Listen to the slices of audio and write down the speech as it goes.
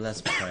Let's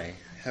pray.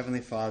 Heavenly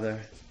Father,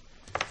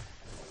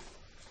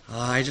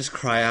 I just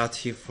cry out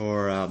to you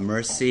for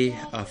mercy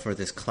for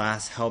this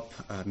class. Help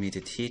me to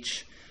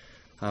teach.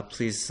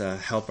 Please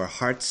help our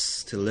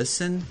hearts to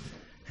listen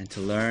and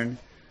to learn.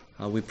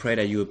 We pray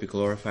that you would be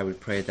glorified. We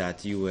pray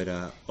that you would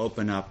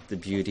open up the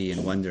beauty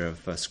and wonder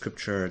of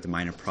Scripture, the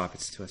minor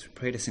prophets to us. We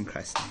pray this in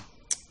Christ's name.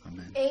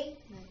 Amen.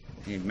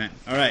 Amen.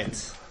 All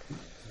right.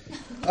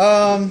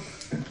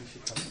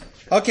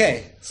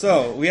 Okay,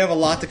 so we have a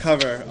lot to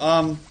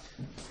cover.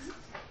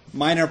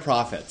 Minor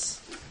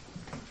prophets.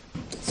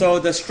 So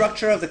the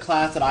structure of the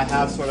class that I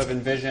have sort of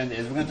envisioned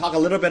is we're going to talk a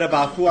little bit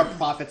about who are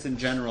prophets in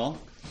general,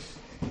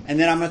 and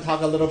then I'm going to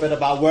talk a little bit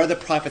about where the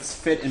prophets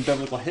fit in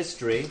biblical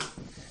history,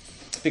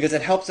 because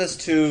it helps us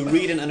to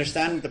read and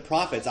understand the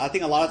prophets. I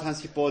think a lot of times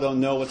people don't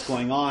know what's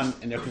going on,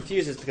 and they're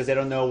confused is because they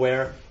don't know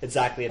where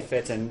exactly it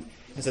fits, and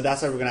so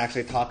that's why we're going to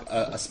actually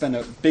spend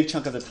a big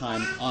chunk of the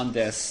time on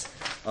this.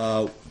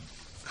 Where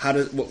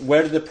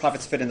do the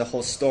prophets fit in the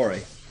whole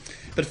story?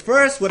 But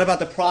first, what about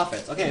the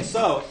prophets? Okay,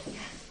 so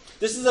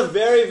this is a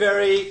very,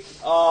 very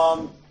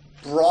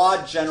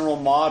broad general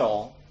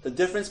model. The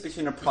difference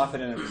between a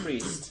prophet and a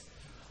priest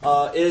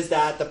is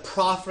that the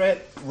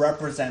prophet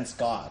represents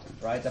God,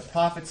 right? The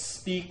prophet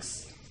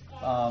speaks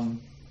the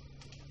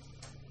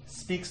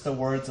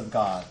words of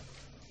God,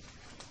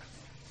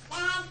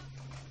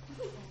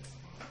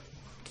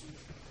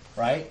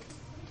 right?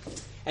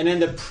 And then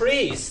the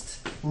priest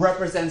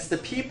represents the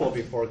people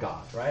before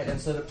God, right? And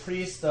so the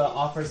priest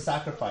offers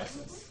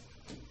sacrifices.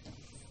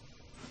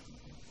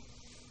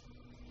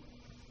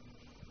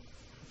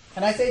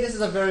 And I say this is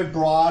a very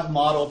broad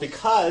model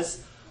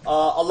because a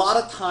lot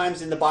of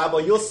times in the Bible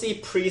you'll see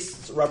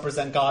priests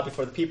represent God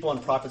before the people and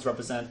prophets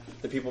represent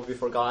the people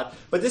before God.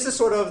 But this is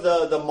sort of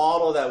the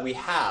model that we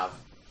have.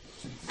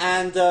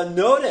 And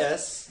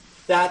notice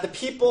that the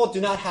people do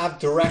not have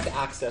direct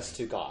access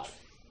to God.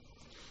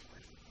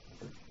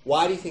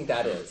 Why do you think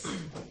that is?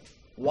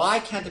 Why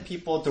can't the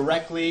people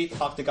directly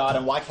talk to God,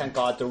 and why can't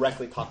God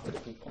directly talk to the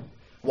people?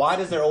 Why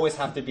does there always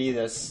have to be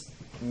this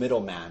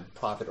middleman,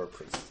 prophet or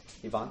priest?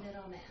 Yvonne?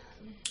 Middleman.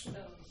 So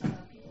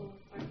people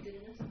aren't good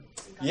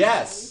enough?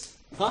 Yes.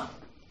 Huh?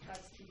 God's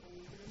too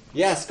holy.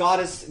 Yes, God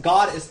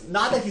is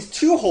not that he's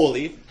too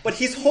holy, but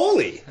he's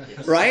holy,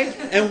 right?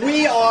 And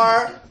we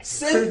are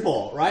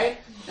sinful, right?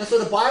 And so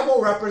the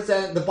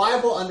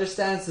Bible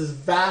understands this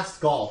vast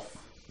gulf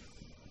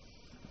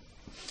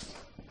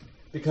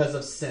because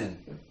of sin.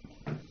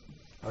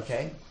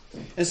 Okay?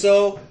 And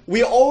so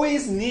we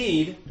always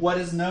need what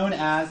is known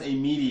as a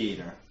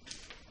mediator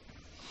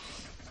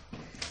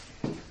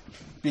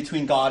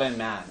between God and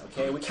man.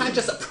 Okay? We can't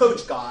just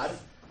approach God.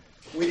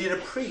 We need a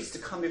priest to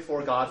come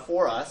before God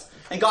for us.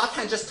 And God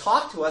can't just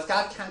talk to us.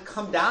 God can't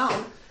come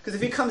down, because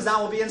if he comes down,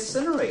 we'll be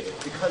incinerated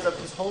because of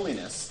his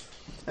holiness.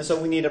 And so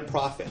we need a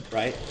prophet,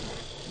 right?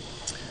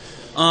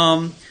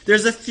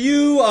 There's a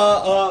few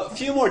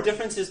more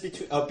differences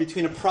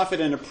between a prophet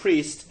and a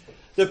priest.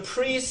 The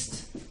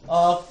priest,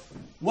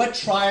 what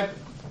tribe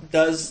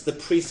does the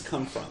priest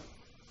come from?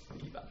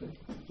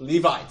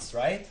 Levites,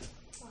 right?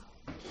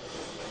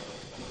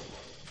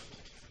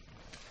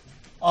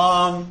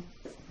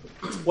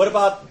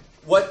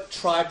 What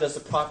tribe does the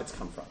prophets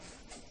come from?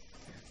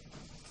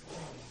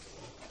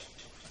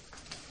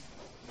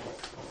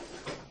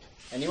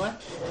 Anyone?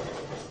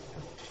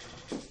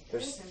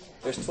 There's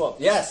 12.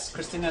 Yes,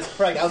 Christina is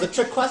correct. That was a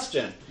trick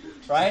question,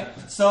 right?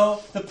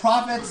 So the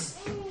prophets,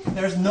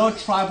 there's no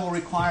tribal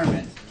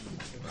requirement.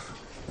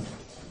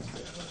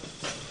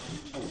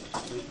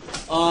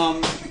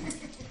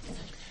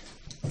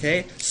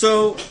 Okay,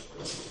 so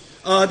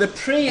the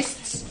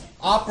priests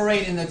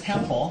operate in the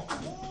temple.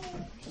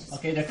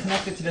 Okay, they're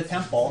connected to the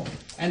temple,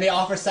 and they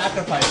offer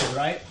sacrifices,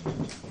 right?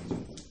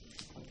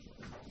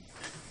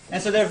 And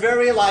so they're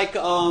very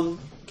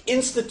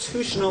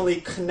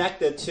institutionally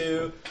connected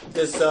to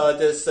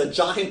this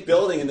giant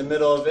building in the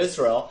middle of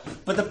Israel.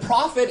 But the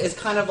prophet is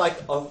kind of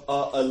like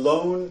a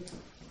lone,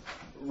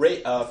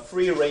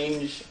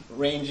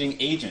 free-ranging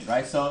agent,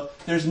 right? So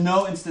there's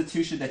no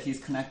institution that he's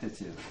connected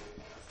to.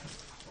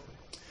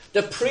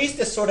 The priest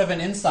is sort of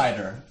an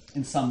insider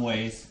in some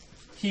ways.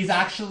 He's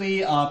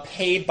actually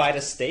paid by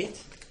the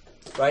state,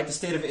 right? The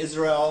state of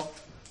Israel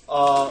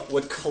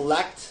would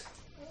collect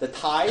the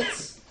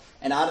tithes,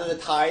 and out of the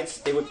tithes,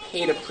 they would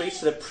pay the priest.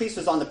 So the priest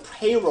was on the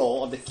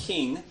payroll of the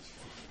king,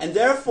 and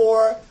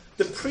therefore,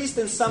 the priest,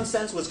 in some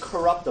sense, was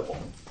corruptible,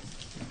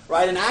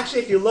 right? And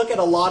actually, if you look at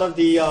a lot of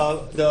the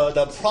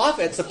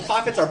prophets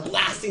are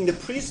blasting the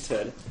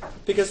priesthood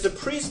because the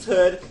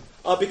priesthood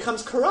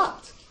becomes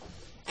corrupt.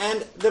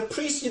 And the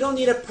priest, you don't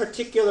need a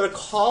particular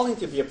calling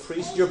to be a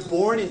priest. You're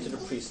born into the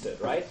priesthood,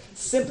 right?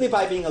 Simply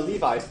by being a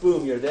Levite,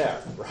 boom, you're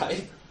there,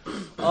 right?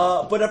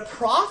 But a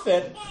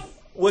prophet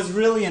was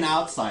really an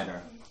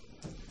outsider.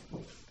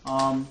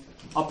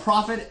 A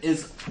prophet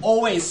is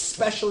always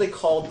specially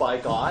called by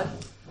God.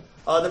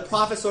 The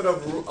prophet sort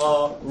of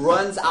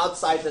runs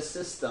outside the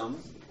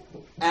system,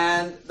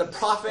 and the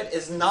prophet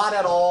is not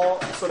at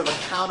all sort of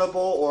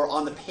accountable or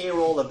on the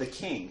payroll of the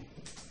king.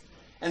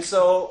 And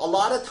so a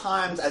lot of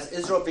times as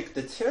Israel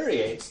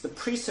deteriorates, the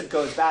priesthood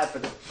goes bad,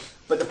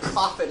 but the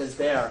prophet is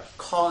there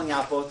calling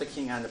out both the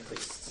king and the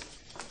priests.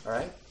 All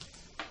right?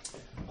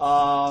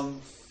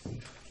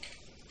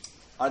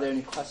 Are there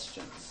any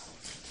questions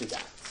to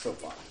that so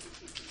far?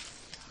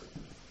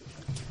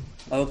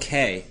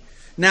 Okay.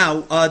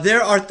 Now,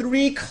 there are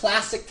three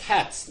classic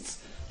texts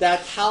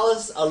that tell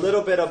us a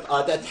little bit of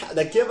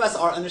that give us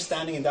our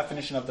understanding and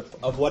definition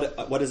of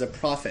what is a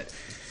prophet.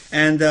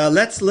 And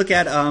let's look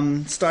at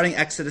starting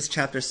Exodus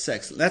chapter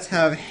 6. Let's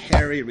have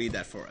Harry read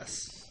that for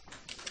us.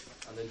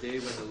 On the day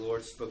when the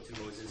Lord spoke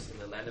to Moses in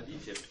the land of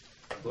Egypt,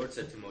 the Lord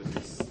said to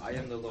Moses, I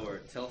am the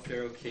Lord. Tell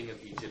Pharaoh, king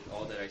of Egypt,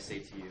 all that I say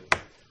to you.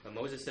 But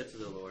Moses said to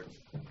the Lord,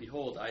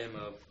 Behold, I am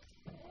of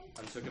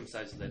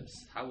uncircumcised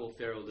lips. How will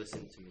Pharaoh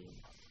listen to me?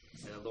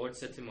 And the Lord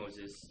said to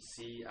Moses,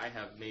 See, I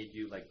have made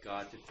you like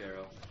God to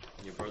Pharaoh,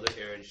 and your brother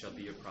Aaron shall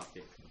be your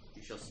prophet.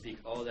 You shall speak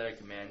all that I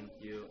command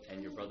you,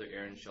 and your brother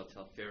Aaron shall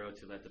tell Pharaoh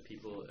to let the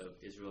people of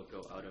Israel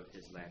go out of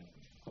his land.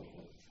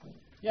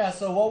 Yeah,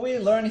 so what we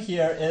learn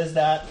here is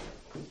that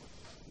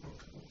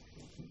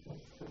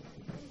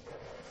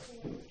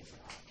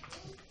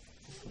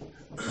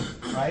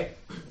right?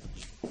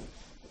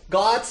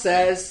 God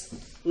says,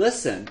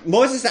 listen,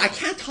 Moses said, I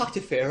can't talk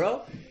to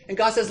Pharaoh. And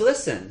God says,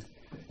 listen,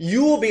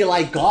 you will be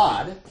like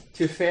God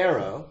to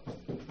Pharaoh,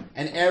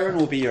 and Aaron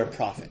will be your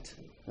prophet,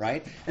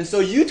 right? And so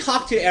you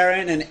talk to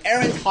Aaron, and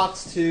Aaron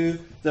talks to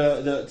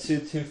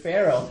to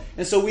Pharaoh.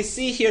 And so we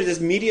see here this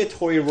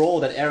mediatory role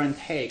that Aaron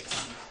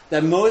takes,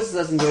 that Moses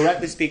doesn't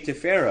directly speak to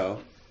Pharaoh,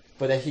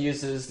 but that he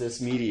uses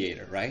this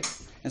mediator, right?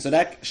 And so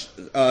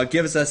that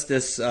gives us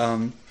this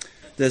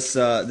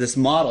this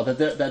model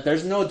that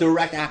there's no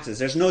direct access,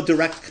 there's no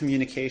direct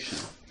communication.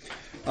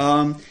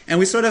 And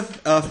we sort of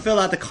fill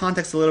out the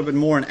context a little bit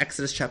more in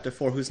Exodus chapter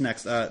 4. Who's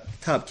next?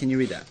 Tub, can you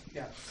read that?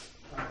 Yeah.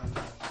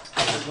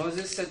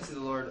 Moses said to the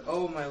Lord,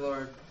 Oh, my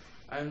Lord,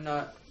 I am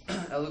not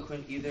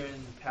eloquent either in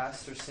the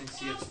past or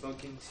since you have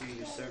spoken to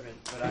your servant,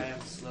 but I am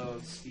slow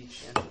of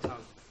speech and of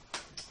tongue.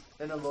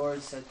 Then the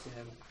Lord said to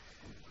him,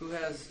 Who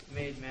has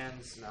made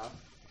man's mouth?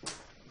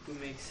 Who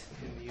makes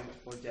him mute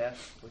or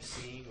deaf or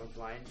seeing or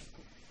blind?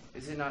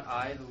 Is it not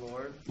I, the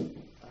Lord?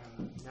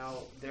 Now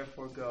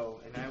therefore go,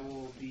 and I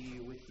will be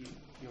with you,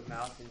 your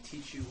mouth, and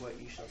teach you what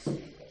you shall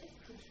speak.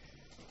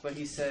 But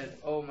he said,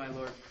 Oh, my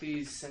Lord,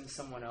 please send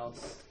someone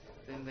else.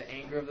 Then the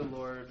anger of the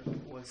Lord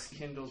was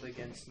kindled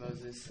against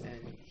Moses,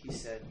 and he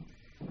said,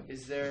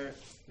 Is there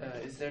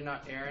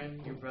not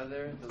Aaron, your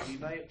brother, the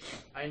Levite?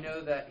 I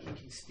know that he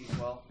can speak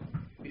well.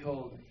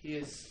 Behold, he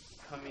is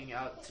coming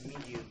out to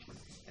meet you,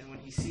 and when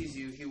he sees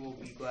you, he will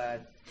be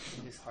glad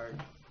in his heart.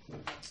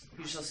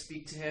 You shall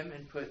speak to him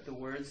and put the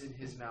words in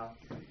his mouth,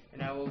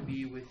 and I will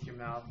be with your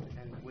mouth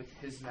and with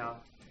his mouth,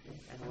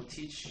 and will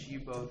teach you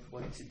both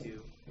what to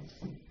do.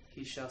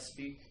 He shall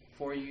speak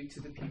for you to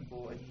the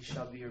people, and he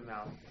shall be your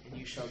mouth, and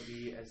you shall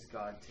be as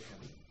God to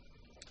him.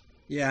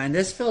 Yeah, and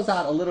this fills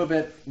out a little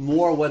bit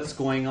more what's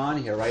going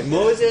on here, right?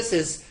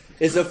 Moses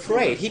is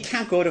afraid. He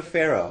can't go to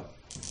Pharaoh.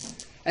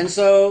 And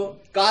so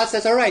God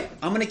says, all right,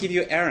 I'm going to give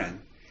you Aaron.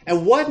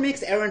 And what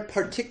makes Aaron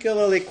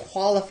particularly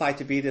qualified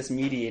to be this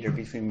mediator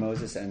between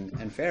Moses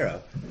and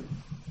Pharaoh?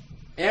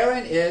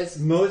 Aaron is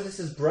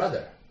Moses'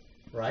 brother,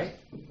 right?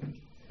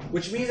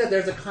 Which means that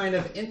there's a kind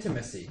of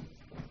intimacy.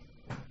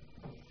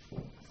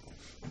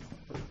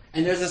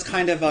 And there's this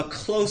kind of a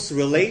close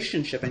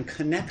relationship and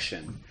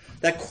connection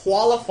that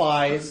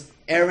qualifies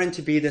Aaron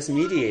to be this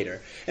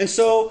mediator. And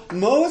so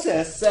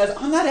Moses says,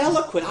 I'm not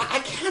eloquent. I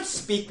can't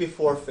speak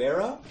before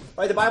Pharaoh.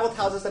 Right? The Bible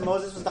tells us that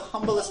Moses was the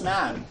humblest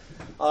man.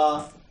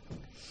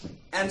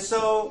 And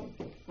so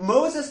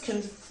Moses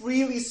can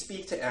freely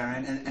speak to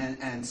Aaron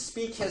and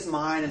speak his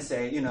mind and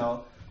say, you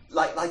know,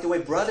 like the way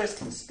brothers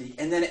can speak.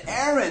 And then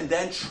Aaron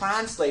then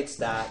translates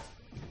that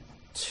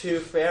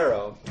to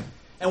Pharaoh.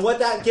 And what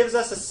that gives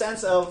us a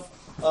sense of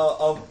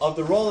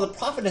the role of the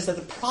prophet is that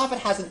the prophet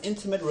has an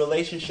intimate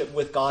relationship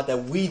with God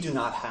that we do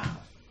not have.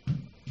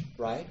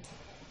 Right?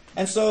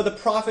 And so the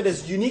prophet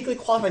is uniquely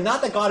qualified,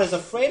 not that God is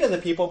afraid of the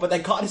people, but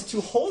that God is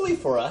too holy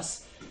for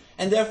us.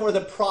 And therefore the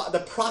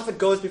prophet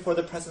goes before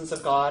the presence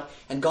of God,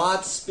 and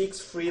God speaks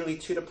freely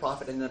to the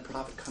prophet, and the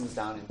prophet comes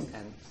down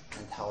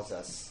and tells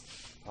us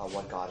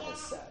what God has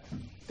said.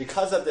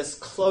 Because of this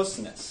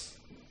closeness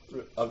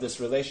of this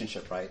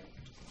relationship, right?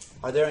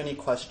 Are there any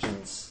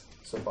questions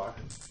so far?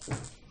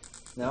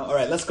 No? All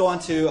right, let's go on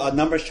to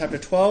Numbers chapter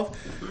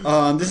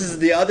 12. This is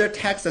the other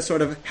text that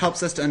sort of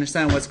helps us to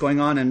understand what's going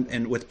on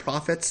and with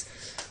prophets.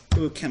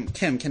 Ooh, Kim,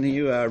 can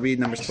you read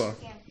Numbers 12?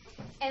 Yeah.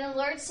 And the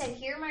Lord said,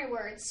 Hear my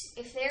words.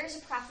 If there is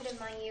a prophet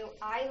among you,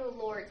 I, the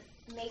Lord,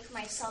 make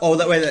myself... Oh,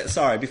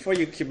 sorry. Before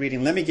you keep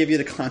reading, let me give you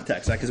the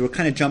context, right? Because we're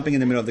kind of jumping in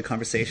the middle of the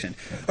conversation.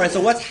 All right,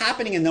 so what's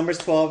happening in Numbers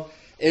 12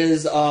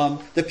 is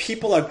the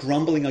people are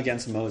grumbling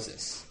against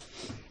Moses.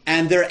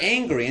 And they're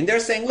angry. And they're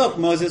saying, look,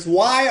 Moses,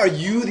 why are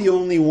you the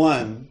only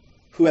one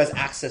who has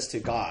access to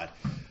God?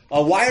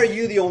 Why are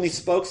you the only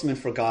spokesman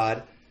for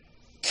God?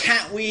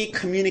 Can't we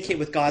communicate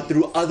with God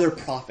through other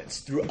prophets,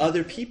 through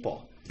other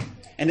people?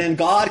 And then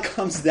God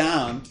comes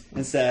down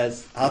and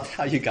says, I'll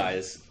tell you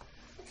guys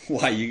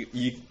why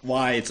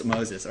why it's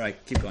Moses. All right,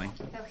 keep going.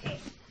 Okay.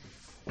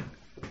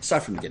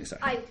 Start from the beginning,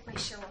 sorry. I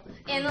sure will.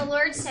 And the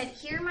Lord said,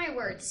 Hear my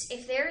words.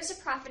 If there is a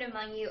prophet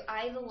among you,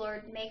 I, the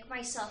Lord, make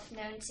myself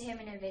known to him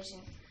in a vision.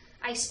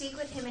 I speak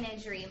with him in a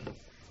dream.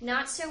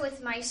 Not so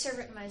with my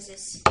servant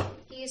Moses.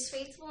 He is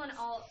faithful in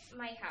all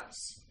my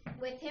house.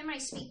 With him I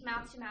speak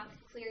mouth to mouth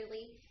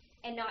clearly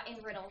and not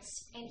in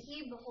riddles. And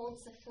he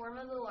beholds the form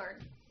of the Lord.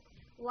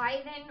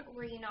 Why then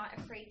were you not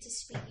afraid to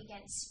speak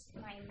against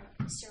my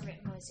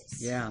servant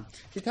Moses? Yeah.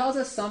 He tells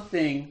us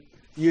something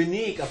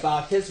unique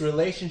about his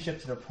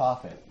relationship to the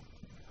prophet,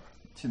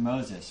 to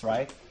Moses,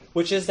 right?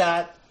 Which is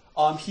that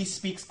he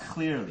speaks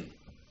clearly,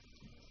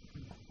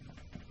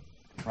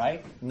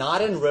 right?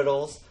 Not in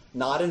riddles,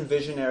 not in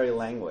visionary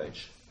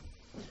language.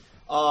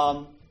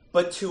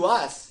 But to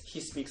us,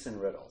 he speaks in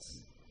riddles,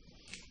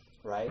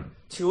 right?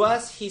 To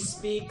us, he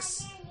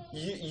speaks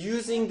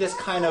using this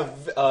kind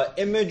of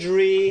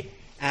imagery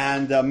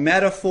and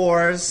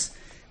metaphors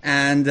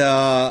and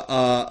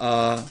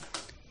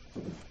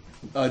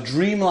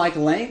dreamlike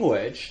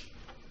language.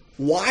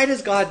 Why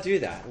does God do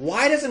that?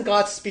 Why doesn't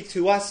God speak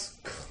to us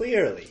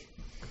clearly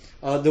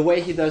the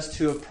way he does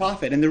to a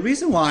prophet? And the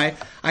reason why,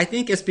 I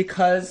think, is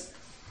because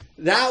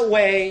that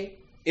way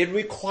it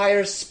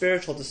requires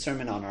spiritual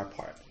discernment on our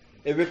part.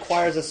 It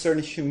requires a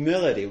certain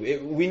humility.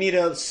 We need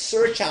to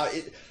search out.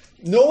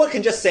 No one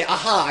can just say,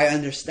 aha, I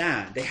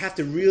understand. They have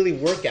to really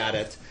work at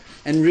it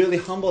and really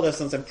humble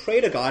themselves and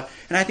pray to God.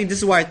 And I think this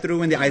is why I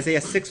threw in the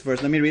Isaiah 6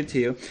 verse. Let me read it to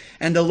you.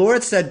 And the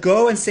Lord said,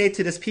 Go and say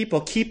to this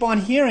people, keep on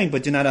hearing,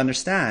 but do not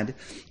understand.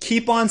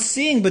 Keep on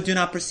seeing, but do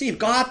not perceive.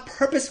 God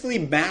purposefully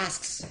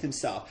masks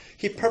himself.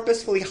 He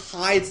purposefully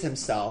hides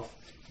himself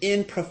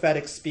in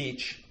prophetic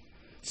speech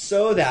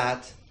so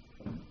that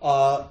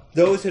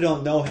those who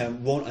don't know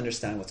him won't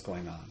understand what's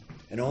going on.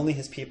 And only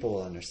his people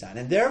will understand.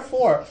 And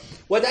therefore,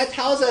 what that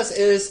tells us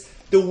is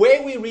the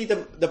way we read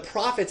the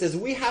prophets is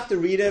we have to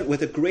read it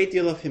with a great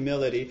deal of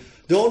humility.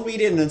 Don't read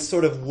it in a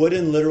sort of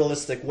wooden,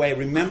 literalistic way.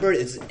 Remember,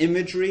 it's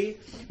imagery.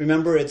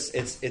 Remember, it's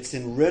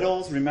in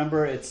riddles.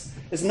 Remember, it's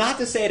not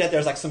to say that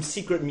there's like some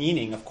secret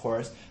meaning, of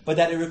course, but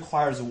that it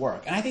requires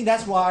work. And I think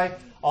that's why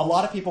a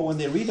lot of people, when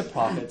they read the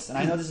prophets, and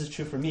I know this is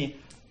true for me,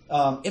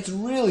 it's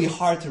really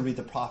hard to read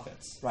the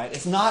prophets, right?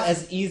 It's not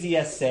as easy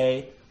as,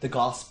 say, the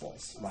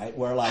Gospels, right?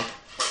 Where, like,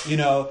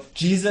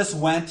 Jesus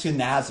went to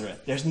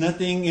Nazareth. There's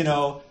nothing, you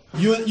know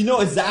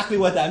exactly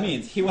what that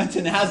means. He went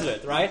to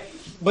Nazareth, right?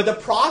 But the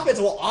prophets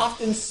will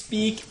often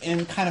speak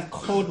in kind of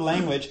code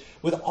language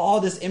with all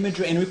this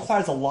imagery, and it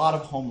requires a lot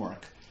of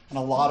homework and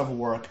a lot of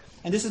work.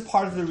 And this is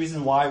part of the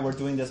reason why we're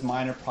doing this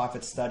minor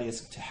prophet study, is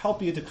to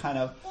help you to kind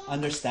of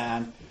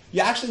understand.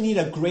 You actually need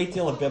a great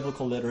deal of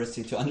biblical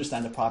literacy to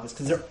understand the prophets,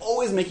 because they're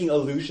always making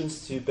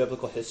allusions to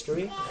biblical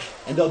history,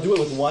 and they'll do it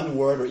with one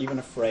word or even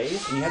a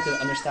phrase, and you have to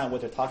understand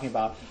what they're talking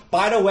about.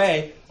 By the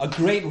way, a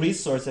great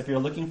resource, if you're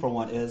looking for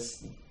one,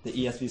 is the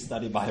ESV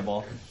Study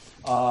Bible.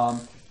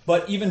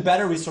 But even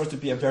better resource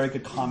would be a very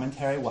good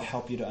commentary. Will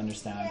help you to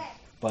understand.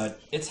 But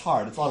it's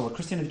hard. It's a lot of work.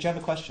 Christina, did you have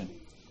a question?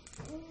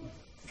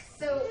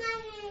 So,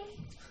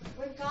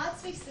 when God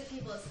speaks to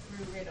people, it's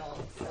through riddles.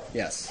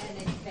 Yes. And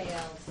it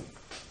fails.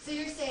 So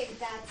you're saying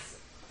that's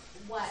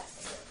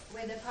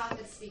when the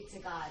prophets speak to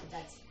God,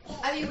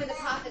 when the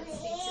prophets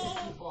speak to the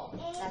people,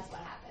 that's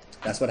what happens.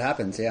 That's what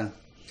happens, yeah.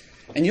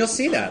 And you'll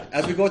see that.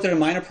 As we go through the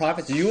minor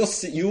prophets, you will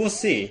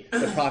see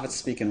the prophets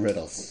speak in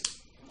riddles.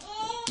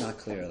 Not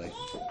clearly. It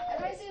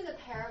reminds me of the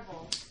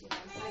parables.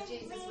 How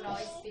Jesus would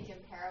always speak in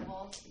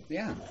parables.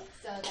 Yeah.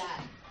 So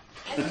that,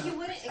 and he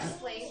wouldn't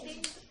explain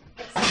things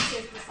except to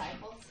his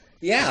disciples.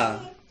 Yeah.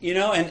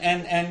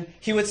 And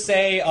he would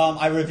say,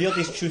 I revealed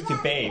these truths to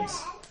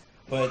babes,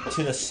 but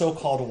to the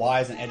so-called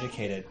wise and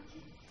educated,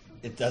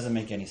 it doesn't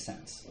make any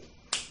sense.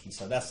 And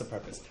so that's the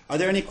purpose. Are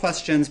there any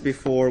questions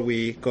before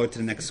we go to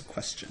the next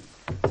question?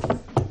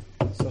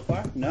 So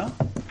far? No?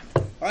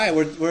 All right,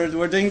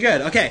 we're doing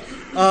good. Okay,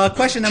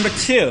 question number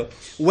 2.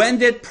 When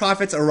did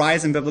prophets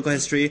arise in biblical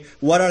history?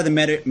 What are the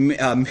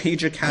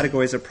major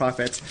categories of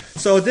prophets?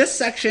 So this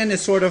section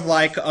is sort of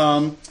like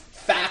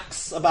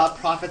facts about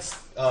prophets,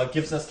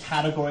 gives us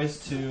categories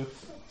to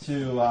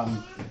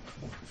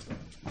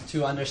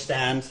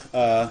understand.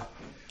 All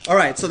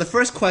right, so the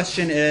first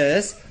question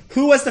is,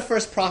 who was the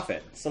first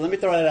prophet? So let me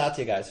throw it out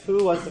to you guys.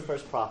 Who was the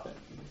first prophet?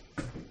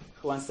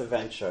 Who wants to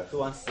venture? Who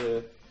wants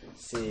to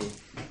see?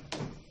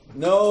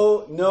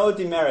 No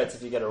demerits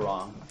if you get it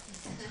wrong.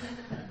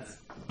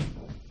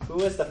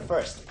 Who is the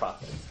first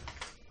prophet?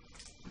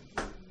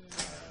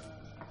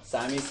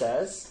 Sammy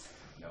says?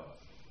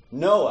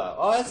 Noah.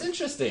 Oh, that's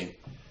interesting.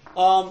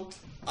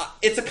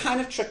 It's a kind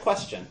of trick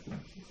question.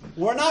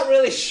 We're not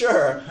really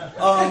sure.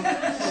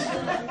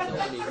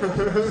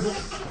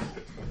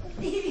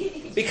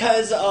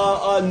 Because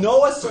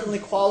Noah certainly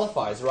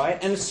qualifies,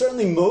 right? And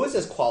certainly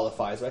Moses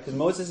qualifies, right? Because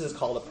Moses is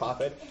called a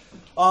prophet.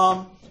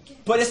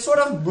 But it's sort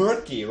of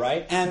murky,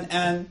 right?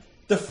 And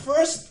the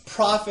first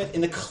prophet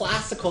in the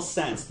classical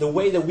sense, the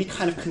way that we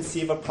kind of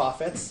conceive of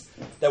prophets,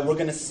 that we're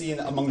going to see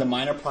among the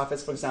minor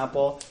prophets, for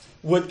example,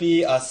 would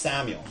be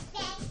Samuel.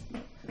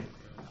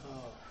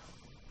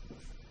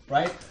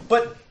 Right?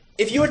 But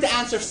if you were to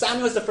answer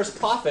Samuel is the first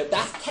prophet,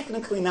 that's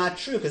technically not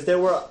true because there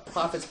were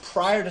prophets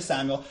prior to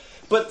Samuel.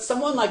 But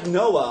someone like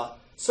Noah,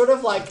 sort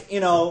of like,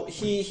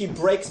 he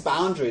breaks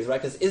boundaries,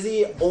 right? Because is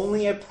he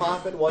only a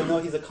prophet? Well, no,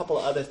 he's a couple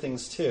of other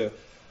things too.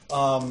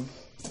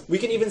 We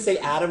can even say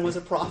Adam was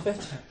a prophet,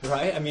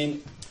 right? I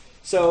mean,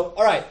 so,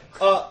 all right.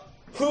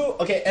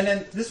 And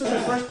then this was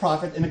the first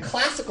prophet in a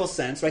classical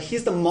sense, right?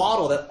 He's the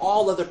model that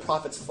all other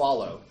prophets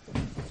follow.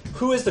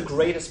 Who is the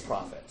greatest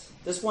prophet?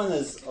 This one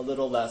is a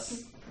little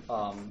less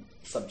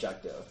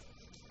subjective.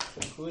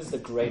 Who is the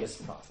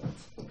greatest prophet?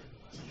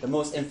 The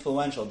most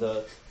influential?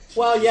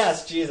 Well,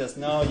 yes, Jesus.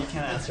 No, you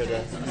can't answer the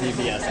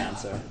VBS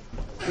answer.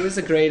 Who is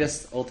the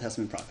greatest Old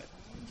Testament prophet?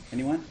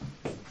 Anyone?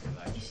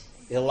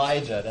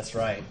 Elijah, that's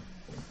right.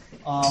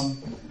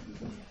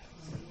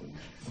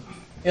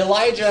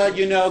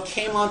 Elijah,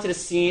 came onto the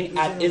scene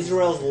at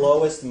Israel's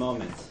lowest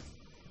moment.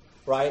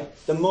 Right?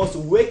 The most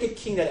wicked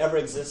king that ever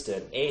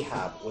existed,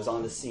 Ahab, was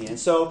on the scene. And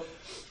so,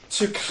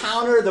 to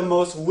counter the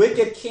most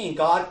wicked king,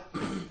 God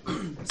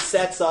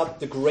sets up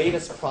the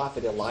greatest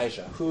prophet,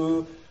 Elijah,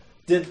 who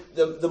did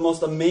the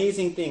most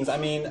amazing things. I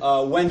mean,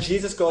 when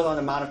Jesus goes on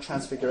the Mount of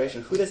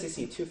Transfiguration, who does he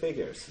see? Two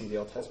figures in the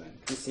Old Testament.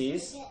 He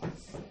sees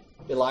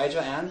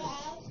Elijah and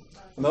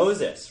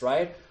Moses,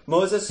 right?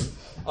 Moses,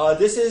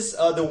 this is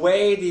the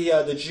way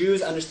the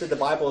Jews understood the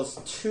Bible is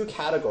two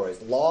categories,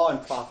 law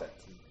and prophet.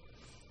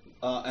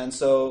 And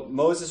so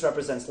Moses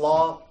represents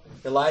law,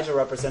 Elijah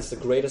represents the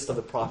greatest of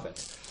the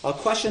prophets.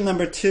 Question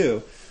number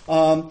 2.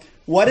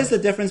 What is the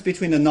difference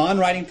between the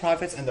non-writing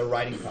prophets and the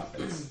writing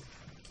prophets?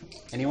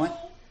 Anyone?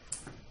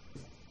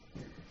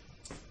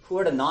 Who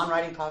are the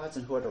non-writing prophets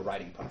and who are the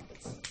writing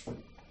prophets?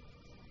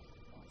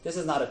 This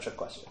is not a trick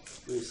question.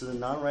 Wait, so the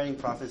non-writing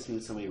prophets mean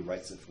somebody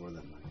writes it for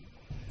them,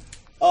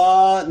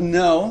 right?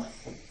 No.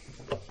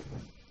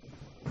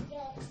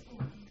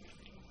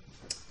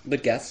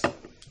 But guess.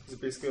 Is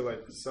it basically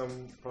like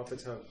some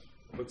prophets have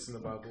books in the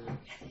Bible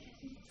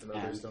and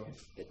others don't?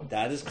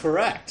 That is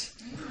correct.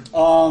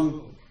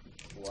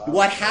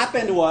 What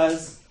happened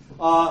was,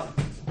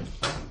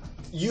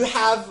 you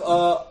have,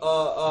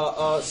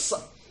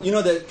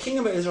 the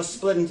kingdom of Israel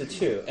split into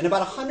two. And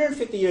about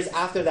 150 years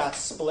after that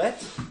split,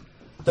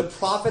 the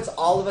prophets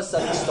all of a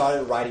sudden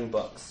started writing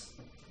books.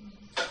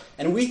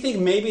 And we think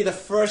maybe the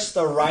first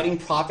writing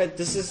prophet,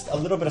 this is a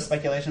little bit of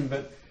speculation,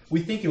 but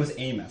we think it was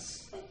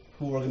Amos,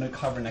 who we're going to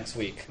cover next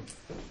week.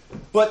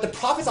 But the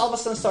prophets all of a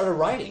sudden started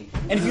writing.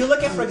 And if you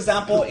look at, for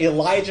example,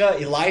 Elijah,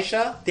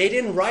 Elisha, they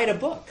didn't write a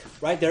book,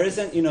 right? There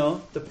isn't,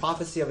 the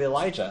prophecy of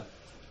Elijah.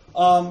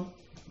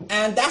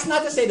 And that's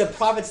not to say the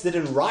prophets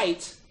didn't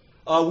write.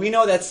 We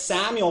know that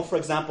Samuel, for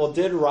example,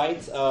 did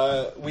write.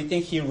 We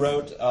think he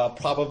wrote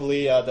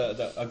probably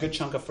a good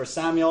chunk of 1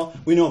 Samuel.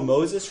 We know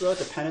Moses wrote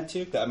the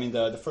Pentateuch,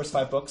 the first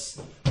 5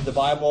 books of the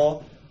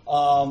Bible.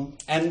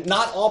 And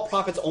not all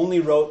prophets only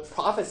wrote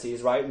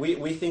prophecies, right?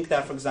 We think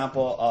that, for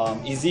example,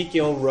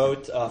 Ezekiel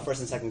wrote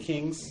 1st and 2nd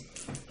Kings.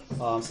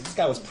 So this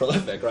guy was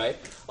prolific, right?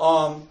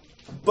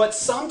 But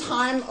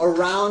sometime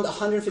around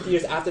 150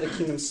 years after the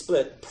kingdom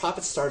split,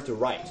 prophets started to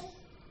write.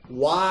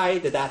 Why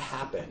did that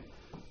happen?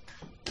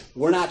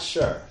 We're not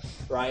sure,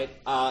 right?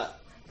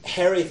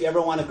 Harry, if you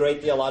ever want a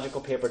great theological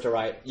paper to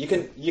write, you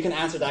can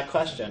answer that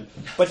question.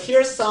 But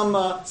here's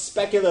some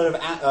speculative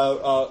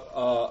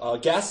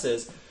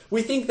guesses.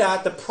 We think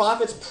that the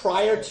prophets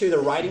prior to the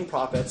writing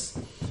prophets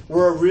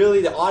were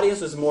really, the audience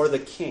was more the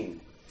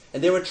king.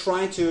 And they were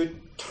trying to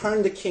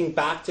turn the king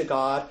back to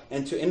God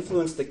and to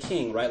influence the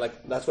king, right?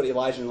 Like that's what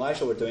Elijah and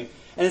Elisha were doing.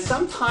 And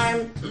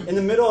sometime in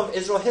the middle of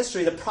Israel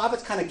history, the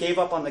prophets kind of gave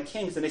up on the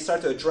kings and they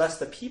started to address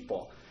the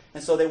people.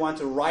 And so they wanted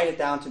to write it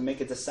down to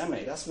make it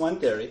disseminate. That's one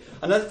theory.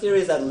 Another theory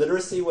is that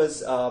literacy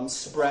was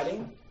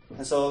spreading.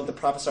 And so the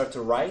prophets started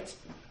to write.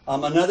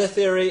 Another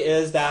theory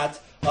is that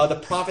the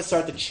prophets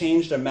started to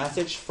change their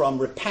message from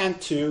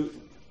repent to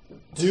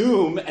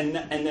doom,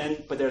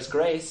 but there's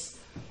grace.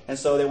 And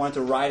so they wanted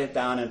to write it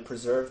down and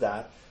preserve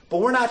that. But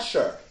we're not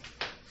sure.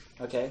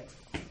 Okay?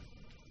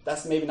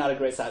 That's maybe not a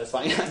great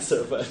satisfying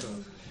answer, but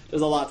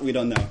there's a lot we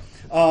don't know.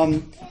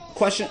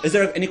 Is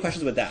there any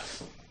questions with that?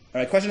 All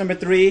right, question number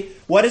 3.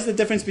 What is the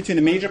difference between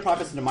the major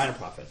prophets and the minor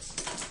prophets?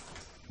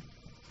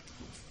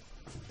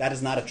 That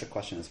is not a trick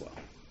question as well.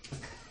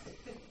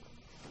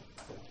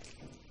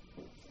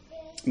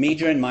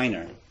 Major and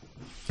minor.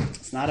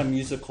 It's not a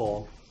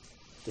musical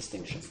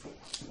distinction.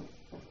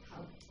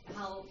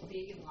 How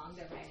big and long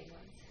the writing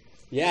was.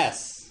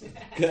 Yes.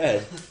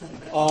 Good.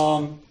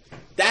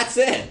 That's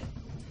it.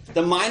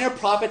 The minor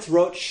prophets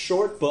wrote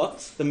short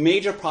books. The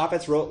major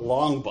prophets wrote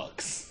long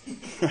books.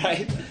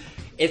 Right?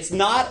 It's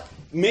not...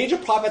 Major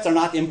prophets are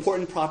not the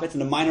important prophets,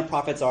 and the minor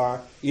prophets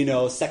are,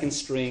 second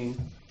string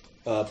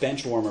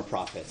bench warmer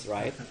prophets,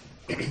 right?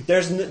 It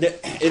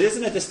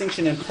isn't a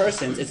distinction in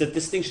persons, it's a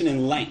distinction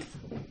in length,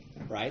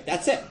 right?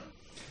 That's it.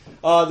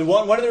 One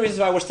of the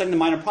reasons why we're studying the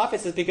minor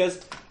prophets is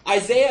because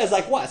Isaiah is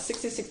like, what,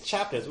 66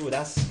 chapters? Ooh,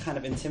 that's kind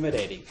of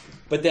intimidating.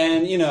 But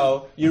then,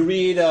 you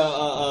read,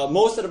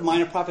 most of the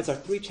minor prophets are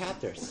 3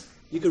 chapters.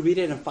 You could read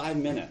it in 5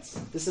 minutes.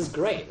 This is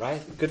great, right?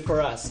 Good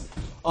for us.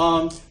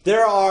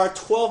 There are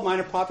 12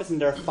 minor prophets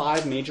and there are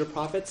 5 major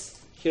prophets.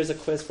 Here's a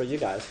quiz for you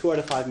guys. Who are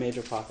the 5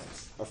 major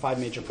prophets? Or 5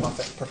 major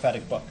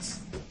prophetic books?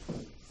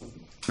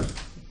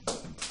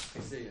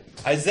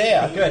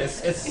 Isaiah, good.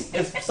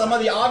 It's some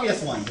of the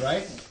obvious ones,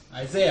 right?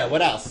 Isaiah,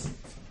 what else?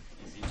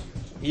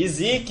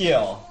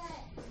 Ezekiel.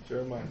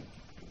 Jeremiah.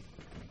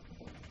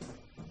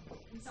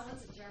 And someone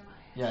said Jeremiah.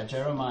 Yeah,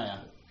 Jeremiah.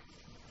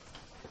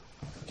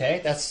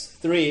 Okay, that's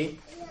 3.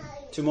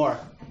 2 more.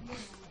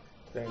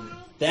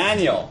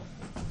 Daniel.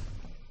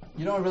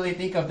 You don't really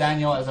think of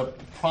Daniel as a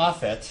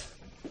prophet,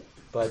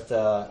 but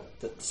the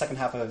second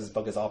half of his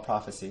book is all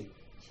prophecy.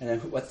 And then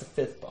what's the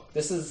 5th book?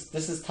 This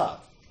is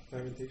tough.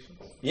 Lamentations?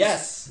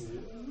 Yes.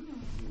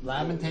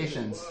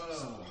 Lamentations.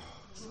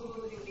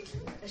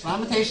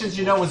 Lamentations,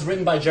 was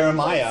written by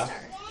Jeremiah.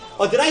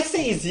 Oh, did I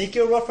say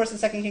Ezekiel wrote 1st and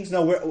 2nd Kings?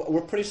 No,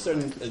 we're pretty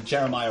certain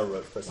Jeremiah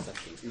wrote 1st and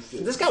 2nd Kings.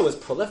 This guy was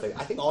prolific.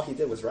 I think all he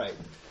did was right.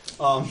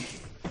 Are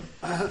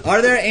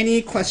there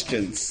any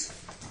questions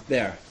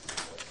there?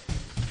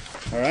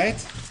 All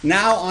right.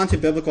 Now on to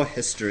biblical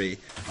history.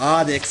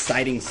 The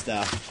exciting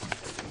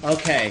stuff.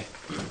 Okay.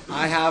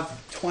 I have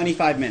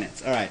 25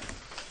 minutes. All right.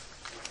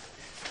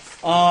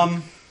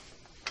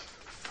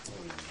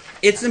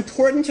 It's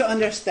important to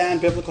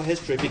understand biblical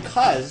history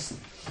because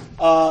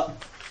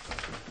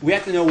we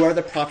have to know where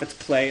the prophets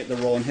play the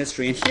role in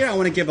history. And here I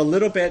want to give a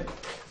little bit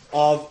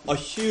of a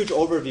huge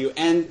overview.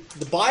 And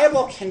the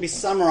Bible can be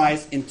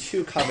summarized in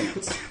 2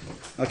 covenants.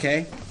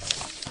 Okay?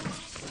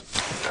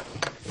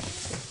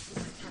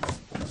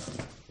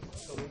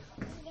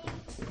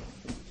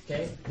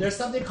 Okay. There's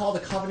something called the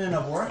covenant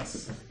of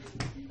works.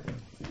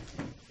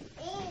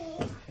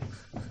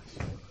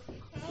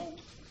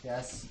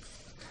 Yes.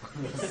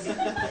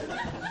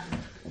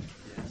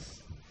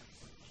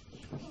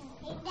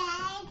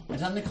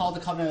 There's something called the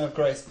covenant of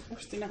grace.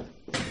 Christina.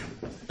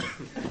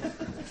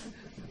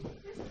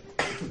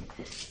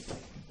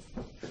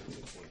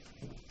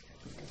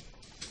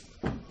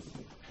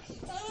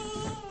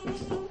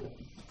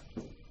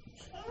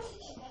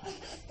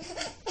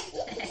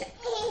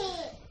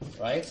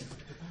 Right?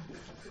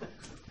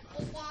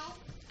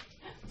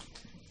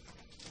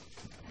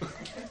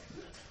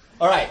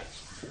 All right.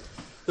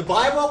 The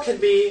Bible can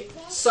be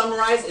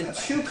summarized in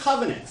 2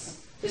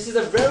 covenants. This is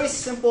a very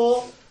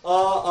simple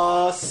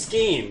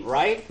scheme,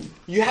 right?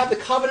 You have the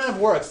covenant of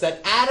works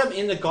that Adam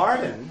in the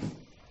garden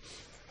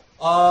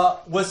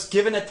was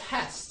given a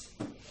test,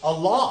 a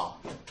law.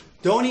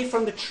 Don't eat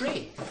from the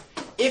tree.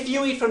 If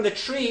you eat from the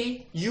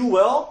tree, you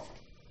will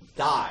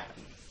die.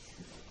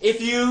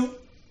 If you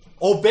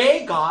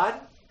obey God,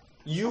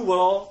 you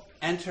will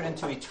enter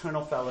into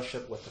eternal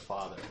fellowship with the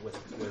Father,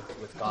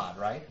 with God,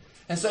 right?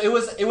 And so it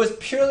was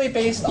purely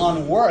based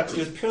on works. It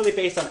was purely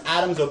based on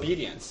Adam's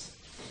obedience.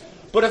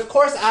 But of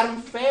course,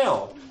 Adam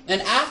failed.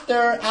 And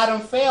after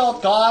Adam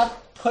failed, God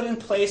put in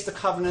place the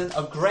covenant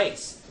of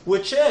grace,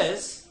 which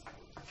is,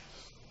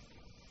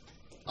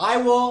 I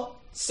will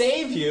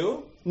save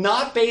you,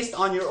 not based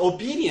on your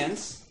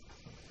obedience,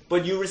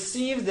 but you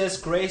receive this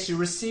grace, you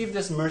receive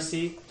this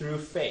mercy through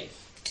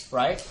faith,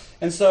 right?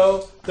 And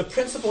so the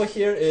principle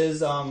here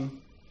is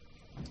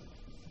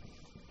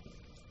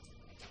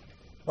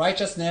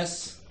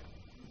righteousness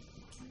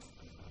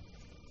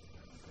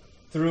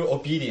through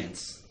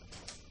obedience,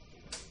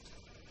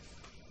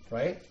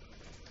 right?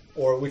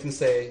 Or we can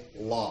say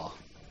law.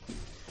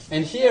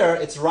 And here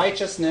it's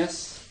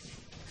righteousness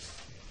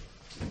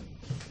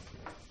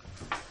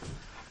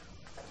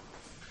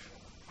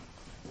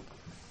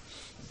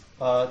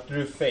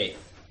through faith,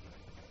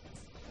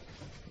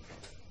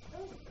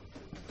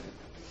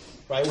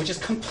 right? Which is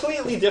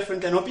completely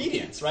different than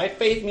obedience, right?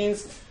 Faith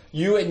means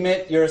you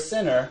admit you're a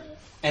sinner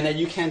and that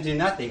you can't do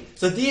nothing.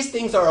 So these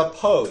things are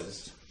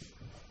opposed,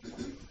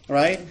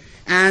 right?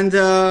 And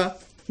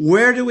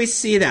where do we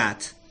see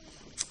that?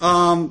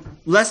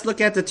 Let's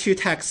look at the 2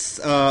 texts,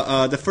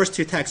 the first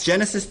 2 texts.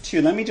 Genesis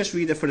 2, let me just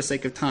read it for the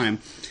sake of time.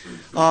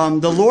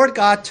 The Lord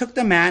God took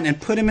the man and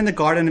put him in the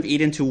Garden of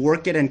Eden to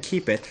work it and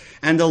keep it.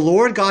 And the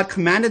Lord God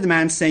commanded the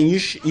man, saying,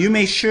 You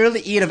may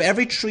surely eat of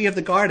every tree of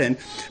the garden,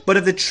 but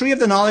of the tree of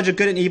the knowledge of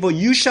good and evil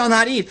you shall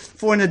not eat,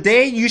 for in the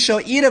day you shall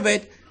eat of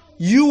it,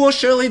 you will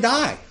surely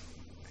die.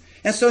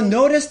 And so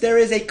notice there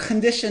is a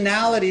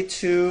conditionality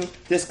to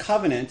this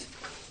covenant,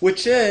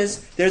 which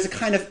is there's a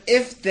kind of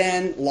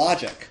if-then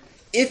logic.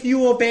 If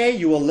you obey,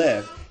 you will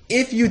live.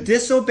 If you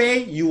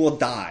disobey, you will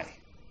die.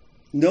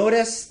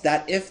 Notice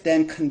that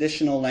if-then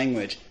conditional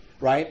language,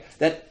 right?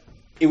 That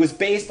it was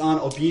based on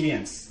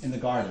obedience in the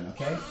garden,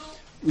 okay?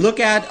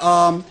 Look at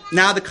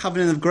now the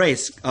covenant of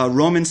grace,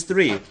 Romans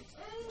 3.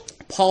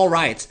 Paul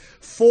writes,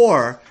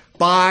 For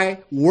by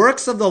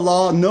works of the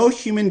law, no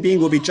human being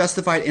will be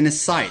justified in his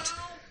sight,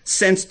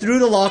 since through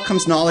the law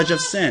comes knowledge of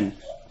sin.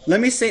 Let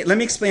me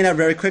explain that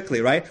very quickly,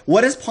 right?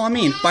 What does Paul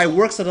mean by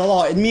works of the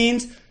law? It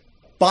means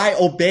by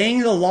obeying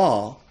the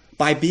law,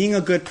 by being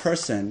a good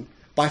person,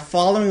 by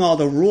following all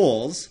the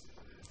rules,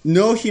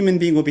 no human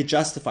being will be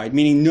justified,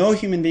 meaning no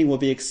human being will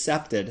be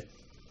accepted.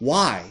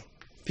 Why?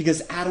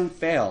 Because Adam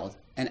failed,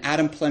 and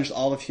Adam plunged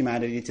all of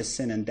humanity to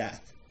sin and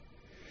death.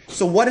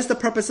 So what is the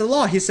purpose of the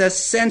law? He says,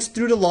 since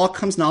through the law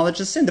comes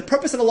knowledge of sin. The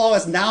purpose of the law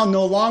is now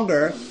no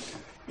longer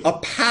a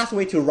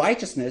pathway to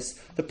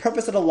righteousness. The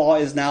purpose of the law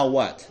is now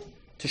what?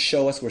 To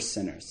show us we're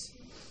sinners.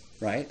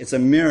 Right? It's a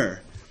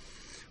mirror.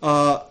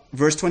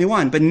 Verse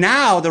 21, but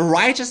now the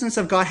righteousness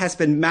of God has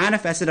been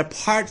manifested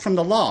apart from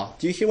the law.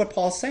 Do you hear what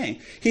Paul's saying?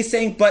 He's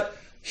saying, but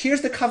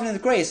here's the covenant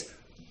of grace.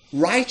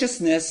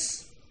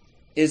 Righteousness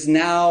is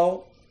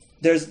now,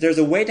 there's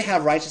a way to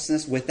have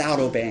righteousness without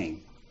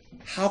obeying.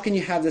 How can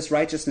you have this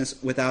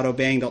righteousness without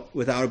obeying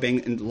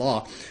the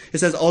law? It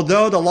says,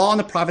 although the law and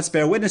the prophets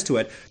bear witness to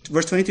it.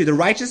 Verse 22, the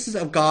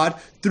righteousness of God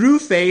through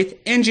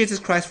faith in Jesus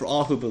Christ for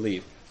all who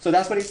believe. So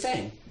that's what he's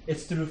saying.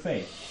 It's through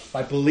faith.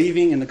 By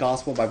believing in the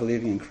gospel, by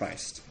believing in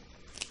Christ.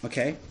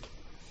 Okay?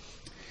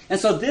 And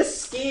so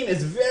this scheme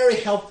is very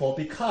helpful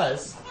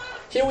because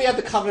here we have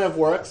the covenant of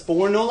works, but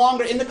we're no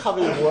longer in the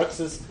covenant of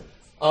works.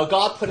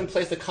 God put in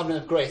place the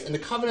covenant of grace. And the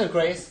covenant of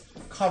grace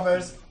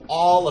covers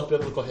all of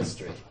biblical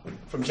history,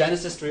 from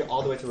Genesis 3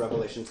 all the way to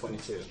Revelation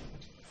 22.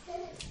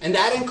 And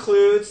that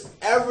includes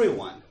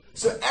everyone.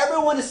 So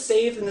everyone is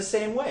saved in the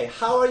same way.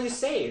 How are you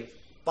saved?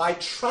 By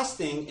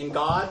trusting in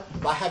God,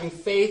 by having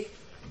faith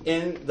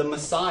in the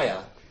Messiah.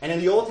 And in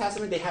the Old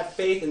Testament, they had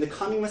faith in the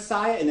coming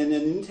Messiah, and in the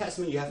New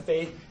Testament, you have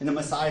faith in the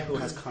Messiah who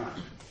has come.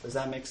 Does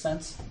that make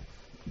sense?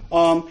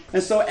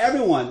 And so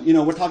everyone,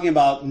 we're talking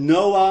about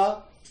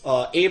Noah,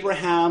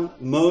 Abraham,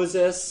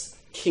 Moses,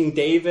 King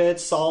David,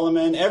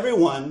 Solomon,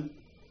 everyone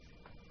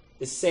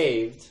is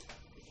saved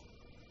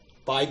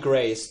by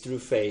grace through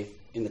faith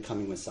in the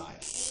coming Messiah.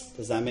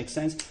 Does that make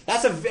sense?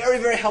 That's a very,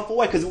 very helpful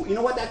way, because you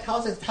know what that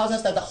tells us? It tells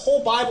us that the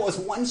whole Bible is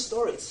one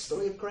story. It's a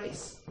story of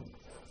grace.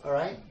 All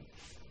right?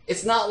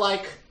 It's not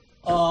like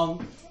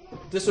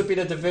this would be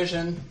the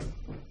division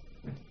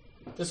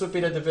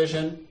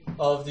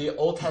of the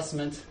Old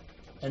Testament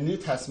and New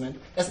Testament.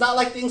 It's not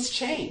like things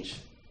change.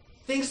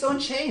 Things don't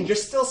change. You're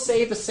still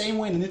saved the same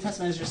way in the New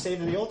Testament as you're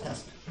saved in the Old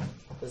Testament.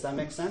 Does that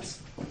make sense?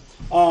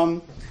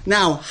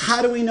 Now,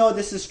 how do we know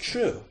this is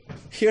true?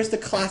 Here's the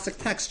classic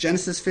text,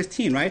 Genesis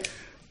 15, right?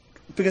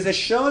 Because it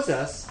shows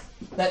us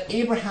that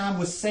Abraham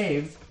was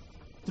saved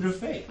through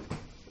faith.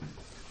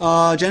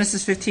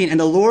 Genesis 15, and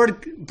the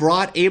Lord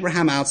brought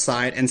Abraham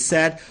outside and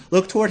said,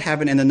 look toward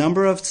heaven and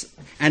number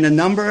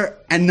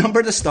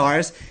the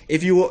stars,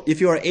 if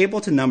you are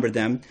able to number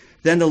them.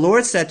 Then the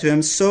Lord said to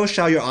him, so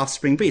shall your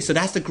offspring be. So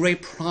that's the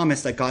great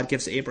promise that God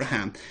gives to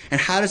Abraham. And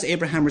how does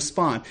Abraham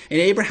respond? And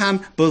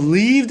Abraham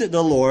believed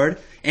the Lord,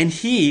 and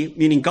he,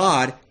 meaning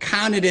God,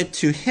 counted it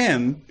to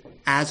him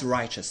as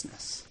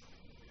righteousness.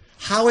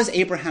 How is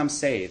Abraham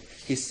saved?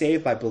 He's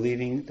saved by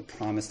believing the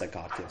promise that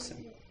God gives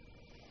him.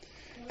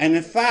 And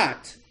in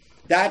fact,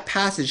 that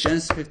passage,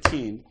 Genesis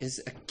 15,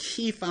 is a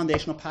key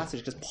foundational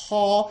passage because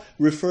Paul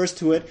refers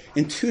to it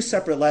in two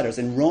separate letters,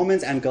 in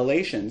Romans and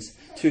Galatians,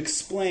 to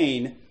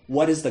explain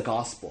what is the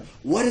gospel.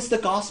 What is the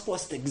gospel?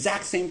 It's the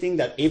exact same thing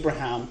that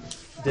Abraham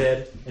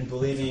did in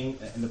believing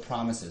in the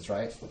promises,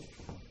 right?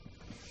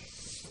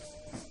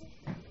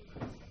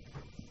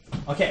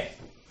 Okay.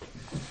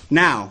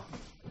 Now,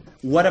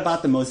 what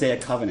about the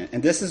Mosaic covenant?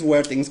 And this is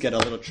where things get a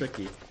little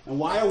tricky. And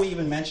why are we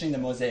even mentioning the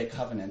Mosaic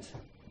covenant?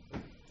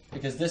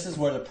 Because this is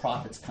where the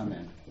prophets come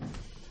in.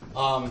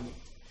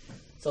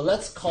 So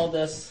let's call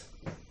this...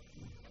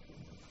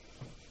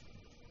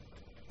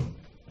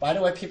 By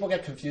the way, people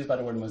get confused by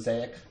the word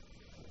Mosaic.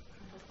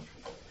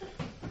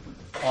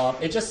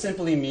 It just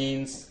simply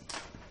means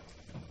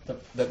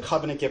the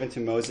covenant given to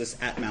Moses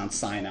at Mount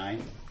Sinai.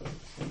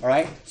 All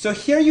right? So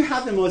here you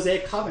have the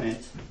Mosaic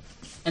covenant,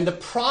 and the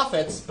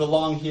prophets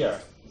belong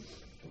here.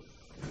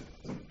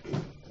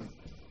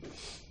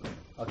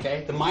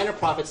 Okay? The minor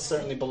prophets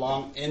certainly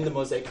belong in the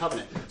Mosaic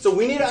covenant. So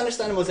we need to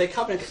understand the Mosaic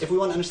covenant if we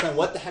want to understand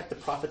what the heck the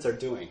prophets are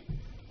doing.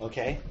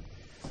 Okay?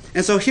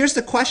 And so here's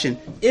the question.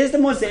 Is the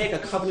Mosaic a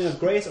covenant of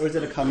grace or is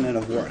it a covenant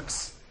of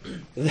works?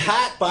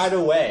 That, by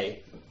the way,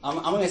 I'm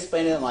going to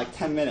explain it in like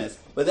 10 minutes.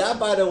 But that,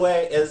 by the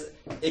way,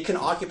 it can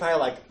occupy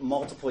like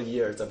multiple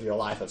years of your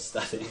life of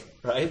studying,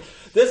 right?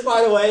 This,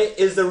 by the way,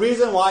 is the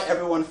reason why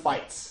everyone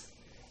fights.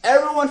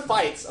 Everyone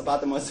fights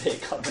about the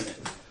Mosaic covenant.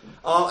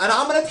 And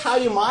I'm going to tell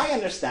you my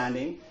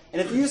understanding.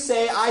 And if you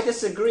say I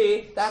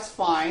disagree, that's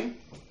fine.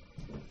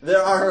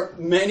 There are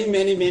many,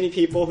 many, many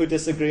people who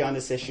disagree on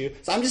this issue.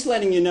 So I'm just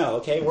letting you know,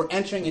 okay? We're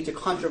entering into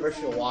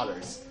controversial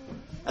waters.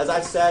 As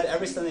I've said,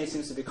 every Sunday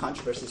seems to be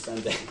Controversy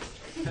Sunday.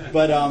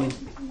 But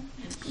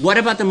what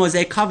about the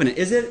Mosaic covenant?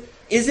 Is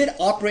it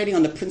operating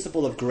on the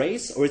principle of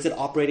grace or is it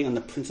operating on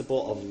the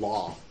principle of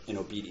law and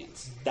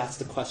obedience? That's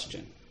the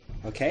question.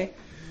 Okay?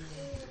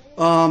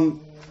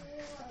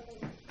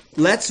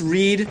 Let's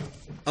read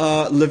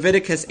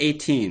Leviticus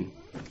 18.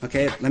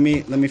 Okay, let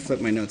me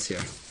flip my notes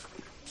here.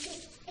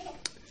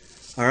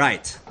 All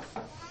right.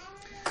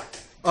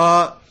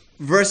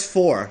 Verse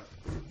 4.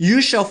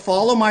 You shall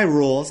follow my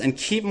rules and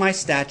keep my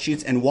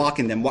statutes and walk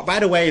in them. By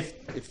the way,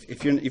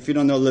 if you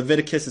don't know,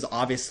 Leviticus is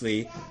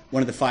obviously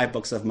one of the 5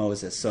 books of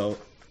Moses. So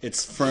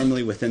it's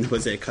firmly within the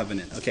Mosaic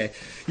covenant. Okay,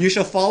 you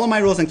shall follow my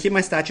rules and keep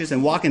my statutes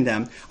and walk in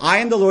them. I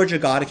am the Lord your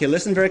God. Okay,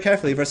 listen very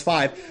carefully. Verse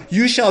 5.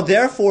 You shall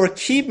therefore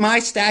keep my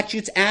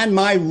statutes and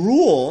my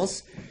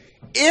rules.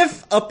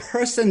 If a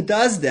person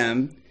does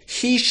them,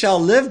 he shall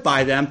live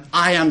by them.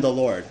 I am the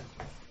Lord.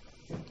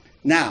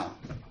 Now,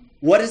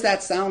 what does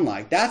that sound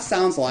like? That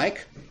sounds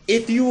like,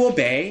 if you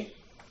obey,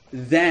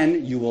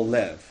 then you will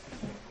live.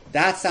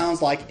 That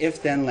sounds like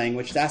if-then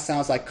language. That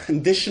sounds like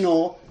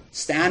conditional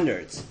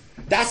standards.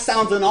 That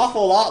sounds an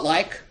awful lot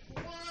like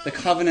the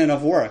covenant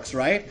of works,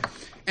 right?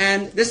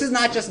 And this is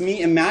not just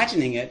me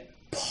imagining it.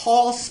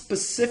 Paul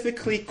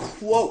specifically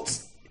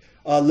quotes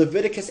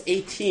Leviticus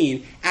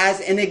 18 as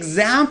an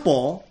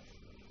example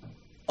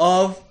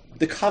of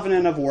the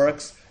covenant of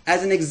works,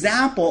 as an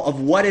example of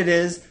what it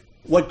is,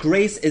 what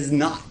grace is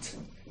not.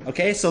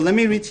 Okay, so let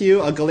me read to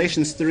you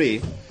Galatians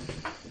 3.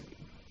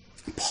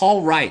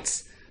 Paul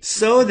writes,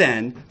 so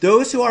then,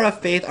 those who are of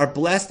faith are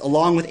blessed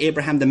along with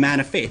Abraham, the man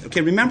of faith.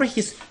 Okay, remember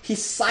he's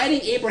citing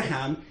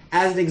Abraham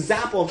as an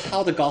example of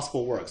how the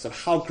gospel works,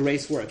 of how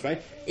grace works,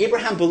 right?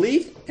 Abraham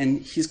believed,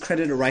 and he's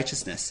credited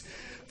righteousness.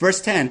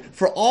 Verse 10,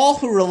 for all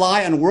who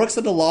rely on works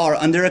of the law are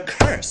under a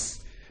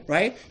curse,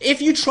 right?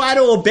 If you try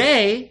to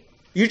obey,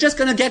 you're just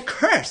going to get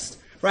cursed,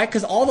 right?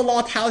 Because all the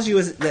law tells you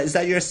is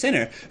that you're a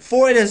sinner.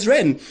 For it is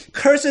written,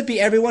 cursed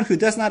be everyone who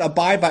does not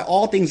abide by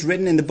all things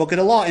written in the book of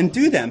the law and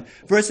do them.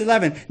 Verse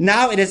 11,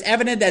 now it is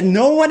evident that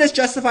no one is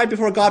justified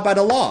before God by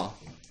the law.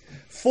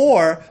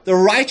 For the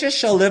righteous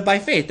shall live by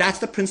faith. That's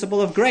the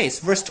principle of grace.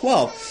 Verse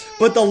 12,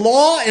 but the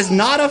law is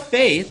not of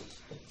faith,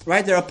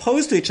 right? They're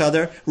opposed to each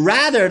other.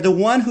 Rather, the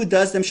one who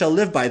does them shall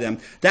live by them.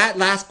 That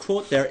last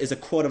quote there is a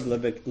quote of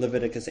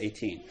Leviticus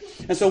 18.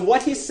 And so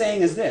what he's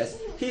saying is this.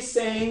 He's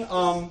saying,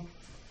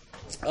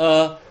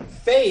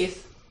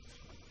 faith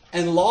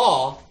and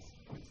law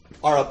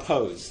are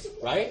opposed,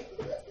 right?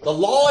 The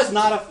law is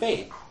not of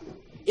faith.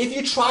 If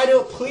you try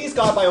to please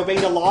God by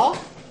obeying the law,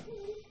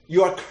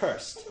 you are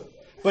cursed.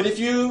 But if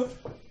you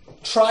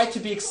try to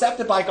be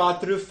accepted by God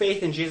through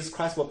faith in Jesus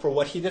Christ for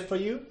what he did for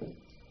you,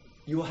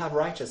 you will have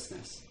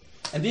righteousness.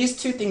 And these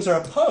two things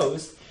are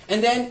opposed.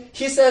 And then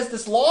he says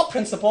this law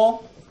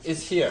principle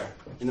is here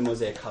in the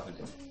Mosaic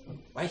covenant,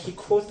 right? He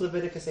quotes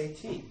Leviticus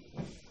 18.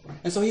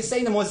 And so he's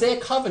saying the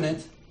Mosaic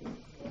covenant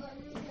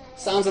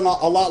sounds a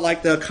lot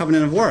like the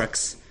covenant of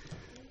works.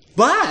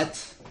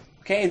 But,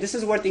 okay, and this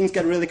is where things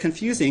get really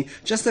confusing.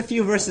 Just a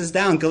few verses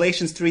down,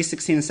 Galatians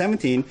 3:16 and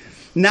 17.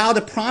 Now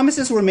the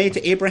promises were made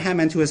to Abraham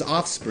and to his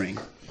offspring,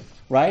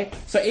 right?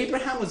 So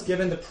Abraham was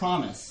given the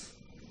promise.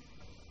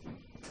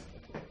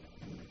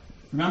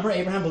 Remember,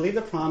 Abraham believed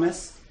the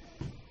promise,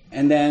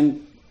 and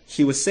then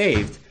he was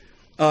saved.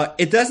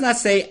 It does not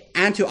say,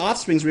 and to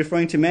offsprings,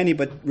 referring to many,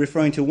 but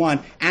referring to one,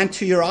 and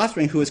to your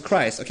offspring, who is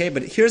Christ. Okay,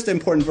 but here's the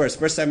important verse,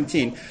 verse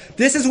 17.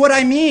 This is what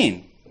I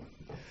mean.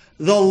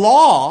 The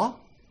law,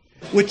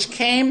 which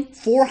came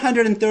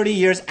 430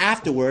 years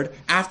afterward,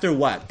 after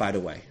what, by the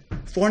way?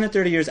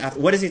 430 years after,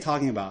 what is he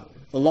talking about?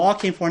 The law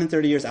came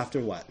 430 years after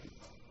what?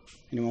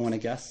 Anyone want to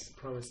guess?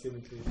 Promise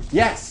given to you.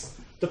 Yes,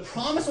 the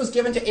promise was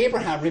given to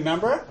Abraham,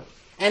 remember?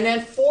 And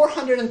then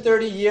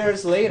 430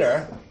 years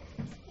later,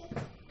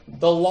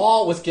 the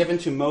law was given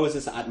to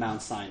Moses at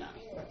Mount Sinai.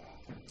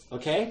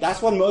 Okay?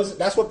 That's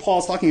what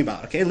Paul's talking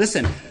about. Okay?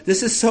 Listen,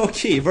 this is so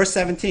key. Verse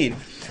 17.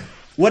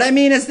 What I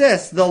mean is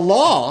this. The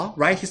law,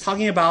 right? He's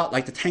talking about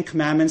like the 10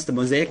 Commandments, the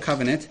Mosaic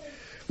Covenant,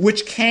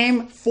 which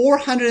came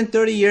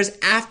 430 years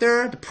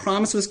after the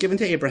promise was given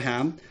to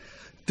Abraham,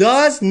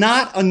 does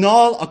not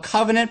annul a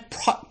covenant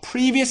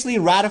previously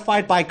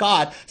ratified by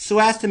God so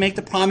as to make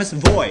the promise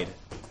void.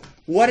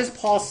 What is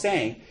Paul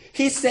saying?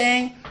 He's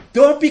saying,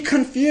 don't be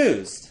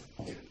confused.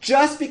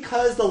 Just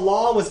because the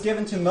law was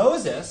given to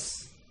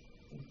Moses,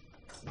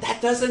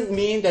 that doesn't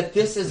mean that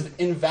this is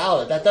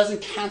invalid. That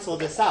doesn't cancel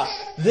this out.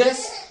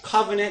 This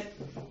covenant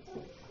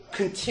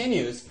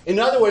continues. In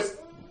other words,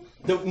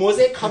 the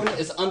Mosaic covenant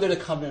is under the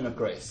covenant of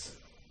grace.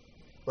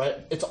 Right?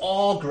 It's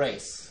all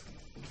grace.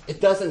 It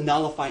doesn't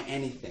nullify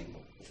anything.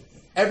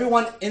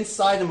 Everyone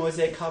inside the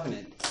Mosaic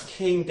covenant,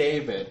 King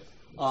David,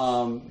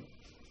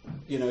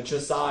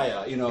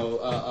 Josiah,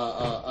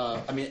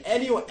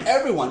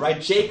 everyone,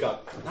 right? Jacob,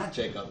 not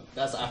Jacob,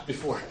 that's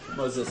before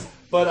Moses.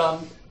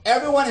 But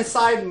everyone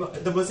inside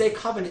the Mosaic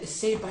covenant is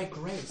saved by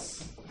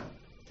grace.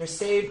 They're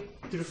saved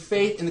through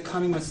faith in the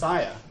coming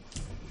Messiah.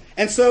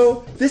 And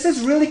so this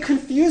is really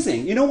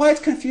confusing. You know why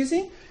it's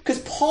confusing? Because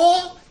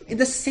Paul, in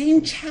the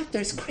same chapter,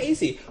 it's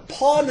crazy.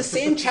 Paul, in the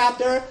same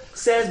chapter,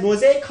 says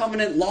Mosaic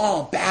covenant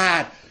law,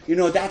 bad.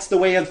 That's the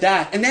way of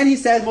that. And then he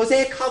says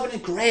Mosaic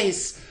covenant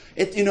grace.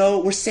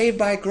 We're saved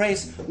by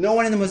grace. No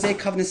one in the Mosaic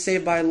covenant is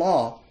saved by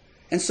law.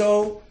 And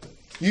so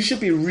you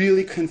should be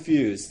really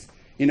confused.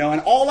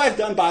 And all I've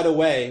done, by the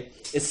way,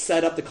 is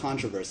set up the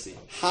controversy.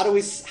 How do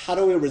we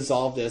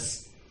resolve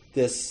this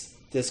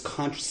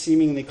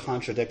seemingly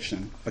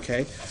contradiction?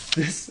 Okay?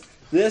 This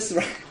is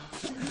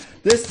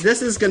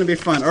going to be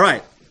fun. All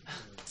right.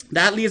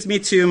 That leads me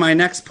to my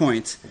next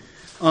point.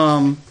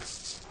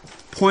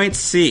 Point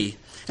C.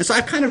 And so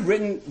I've kind of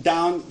written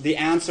down the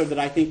answer that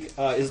I think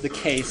is the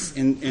case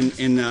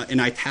in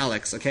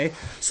italics, okay?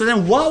 So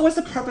then what was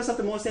the purpose of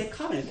the Mosaic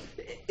Covenant?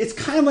 It's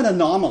kind of an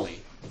anomaly.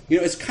 You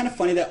know, it's kind of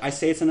funny that I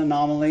say it's an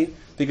anomaly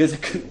because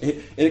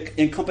it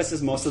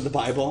encompasses most of the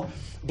Bible.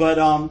 But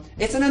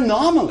it's an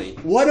anomaly.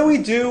 What do we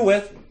do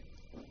with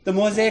the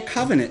Mosaic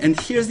Covenant? And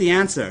here's the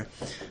answer.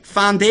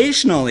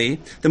 Foundationally,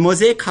 the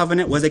Mosaic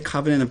Covenant was a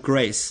covenant of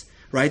grace,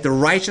 right? The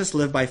righteous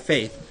live by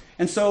faith.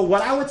 And so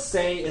what I would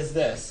say is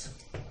this.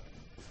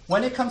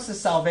 When it comes to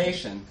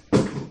salvation,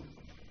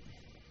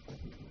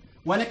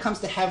 when it comes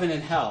to heaven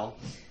and hell,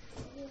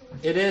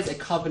 it is a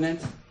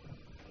covenant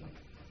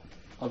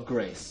of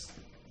grace.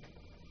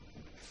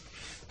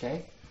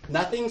 Okay?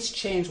 Nothing's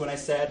changed when I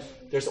said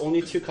there's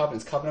only two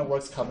covenants, covenant of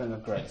works, covenant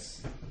of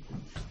grace.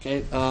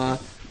 Okay?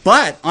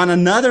 But on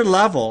another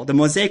level, the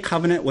Mosaic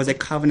Covenant was a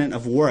covenant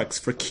of works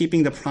for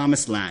keeping the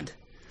promised land.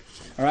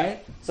 All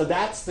right? So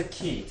that's the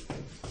key.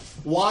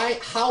 Why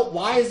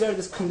is there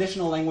this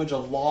conditional language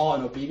of law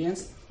and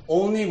obedience?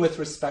 Only with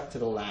respect to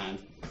the land.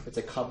 It's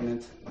a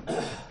covenant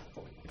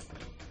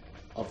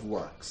of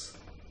works.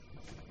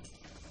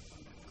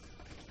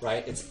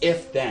 Right? It's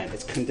if-then.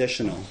 It's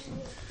conditional.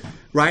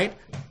 Right?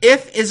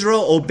 If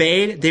Israel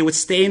obeyed, they would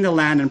stay in the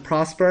land and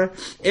prosper.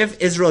 If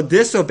Israel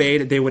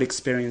disobeyed, they would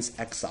experience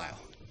exile.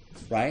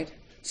 Right?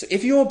 So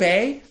if you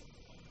obey,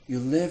 you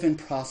live and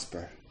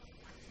prosper.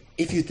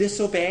 If you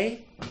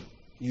disobey,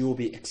 you will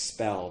be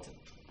expelled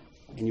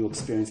and you will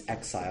experience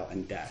exile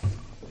and death.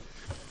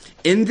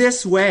 In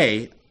this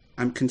way,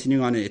 I'm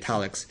continuing on in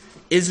italics,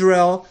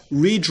 Israel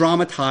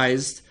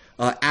re-dramatized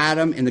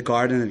Adam in the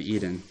Garden of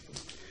Eden.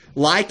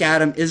 Like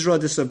Adam, Israel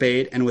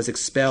disobeyed and was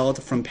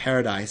expelled from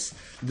paradise.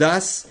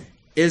 Thus,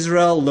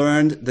 Israel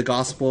learned the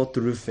gospel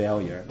through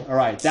failure. All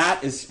right,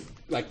 that is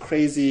like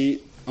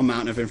crazy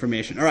amount of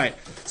information. All right,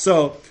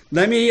 so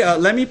let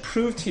me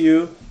prove to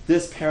you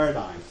this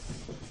paradigm.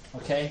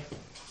 Okay,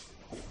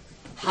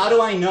 how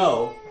do I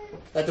know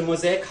that the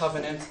Mosaic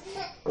Covenant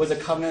was a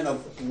covenant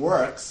of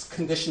works,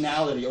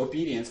 conditionality,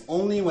 obedience,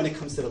 only when it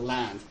comes to the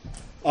land?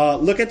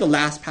 Look at the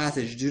last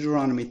passage,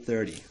 Deuteronomy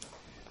 30.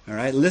 All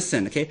right,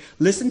 listen, okay?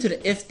 Listen to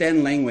the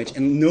if-then language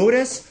and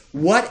notice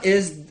what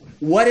is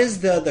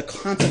the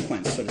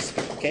consequence, so to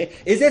speak, okay?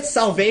 Is it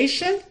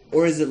salvation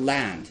or is it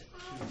land?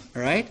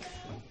 All right?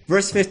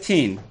 Verse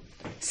 15.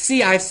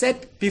 See, I've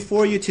set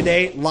before you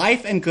today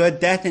life and good,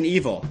 death and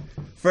evil.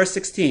 Verse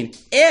 16.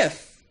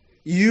 If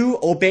you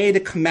obey the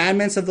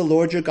commandments of the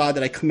Lord your God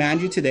that I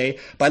command you today,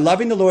 by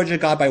loving the Lord your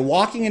God, by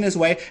walking in his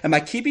way, and by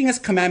keeping his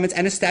commandments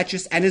and his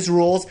statutes and his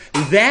rules,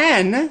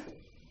 then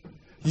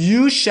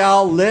you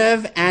shall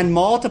live and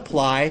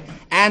multiply,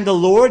 and the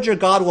Lord your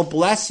God will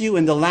bless you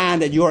in the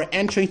land that you are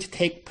entering to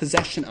take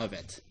possession of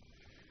it.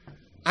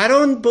 I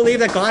don't believe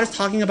that God is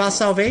talking about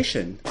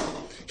salvation.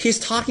 He's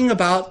talking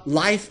about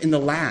life in the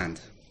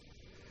land.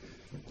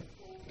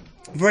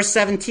 Verse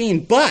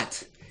 17,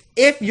 but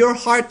if your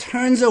heart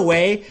turns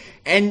away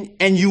and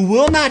you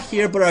will not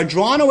hear, but are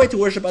drawn away to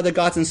worship other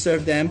gods and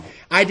serve them,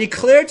 I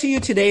declare to you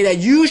today that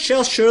you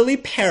shall surely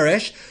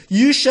perish.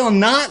 You shall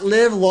not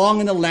live long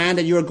in the land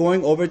that you are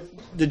going over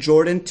the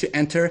Jordan to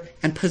enter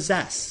and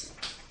possess.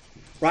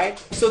 Right?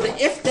 So the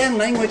if-then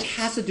language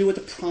has to do with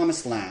the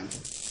promised land,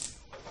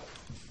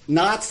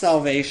 not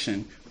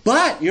salvation.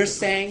 But you're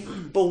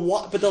saying,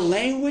 but the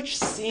language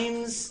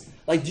seems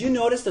like, do you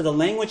notice that the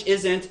language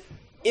isn't,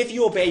 if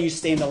you obey, you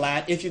stay in the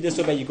land. If you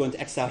disobey, you go into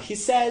exile. He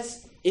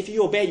says, if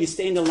you obey, you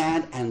stay in the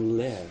land and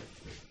live.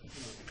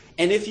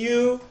 And if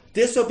you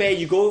disobey,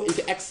 you go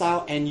into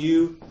exile and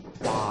you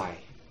die.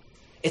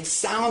 It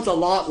sounds a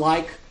lot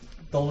like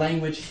the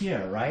language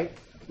here, right?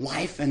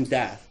 Life and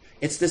death.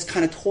 It's this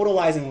kind of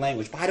totalizing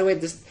language. By the way,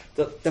 the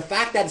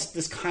fact that it's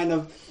this kind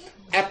of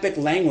epic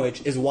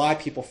language is why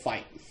people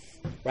fight,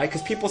 right?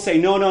 Because people say,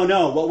 no.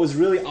 What was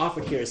really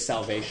offered here is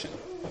salvation,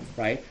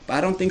 right? But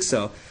I don't think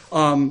so.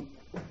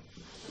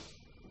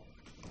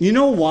 You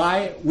know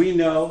why we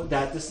know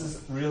that this is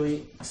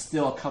really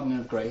still a covenant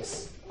of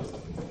grace?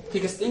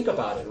 Because think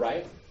about it,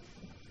 right?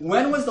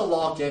 When was the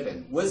law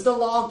given? Was the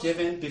law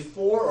given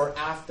before or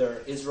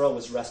after Israel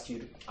was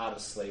rescued out of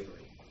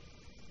slavery?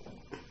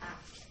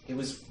 It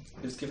was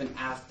given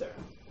after,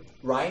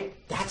 right?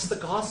 That's the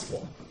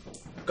gospel.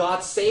 God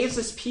saves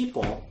his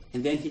people,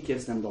 and then he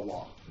gives them the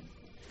law.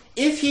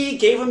 If he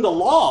gave them the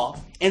law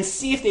and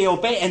see if they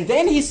obey, and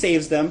then he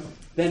saves them,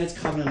 then it's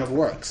covenant of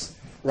works.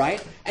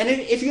 Right? And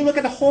if you look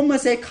at the whole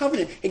Mosaic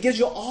Covenant, it gives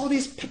you all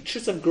these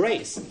pictures of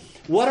grace.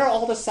 What are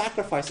all the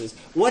sacrifices?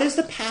 What is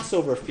the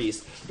Passover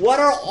feast? What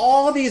are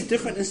all these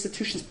different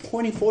institutions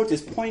pointing forward to?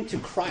 It's pointing to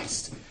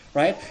Christ.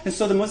 Right? And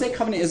so the Mosaic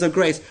Covenant is of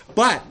grace.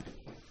 But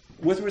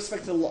with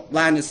respect to the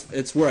land,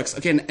 it's works.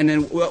 Again, and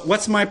then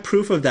what's my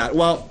proof of that?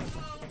 Well,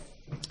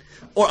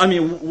 why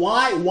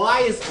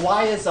is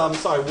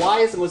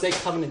the Mosaic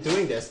Covenant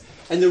doing this?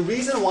 And the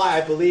reason why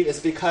I believe is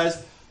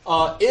because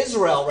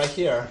Israel right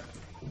here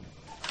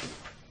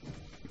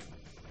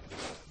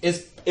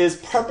is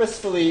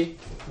purposefully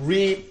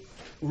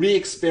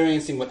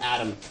re-experiencing what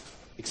Adam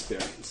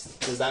experienced.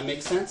 Does that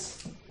make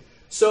sense?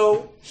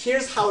 So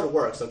here's how it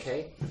works,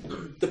 okay?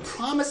 The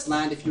promised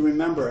land, if you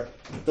remember,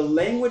 the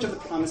language of the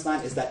promised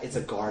land is that it's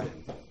a garden.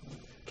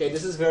 Okay,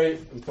 this is very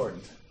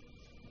important.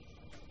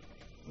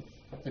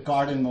 The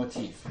garden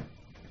motif.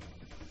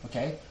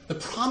 Okay? The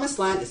promised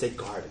land is a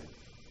garden.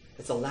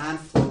 It's a land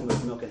flowing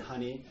with milk and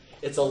honey.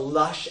 It's a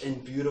lush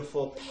and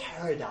beautiful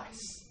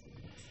paradise.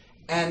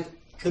 And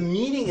the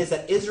meaning is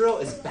that Israel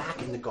is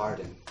back in the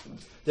garden.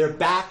 They're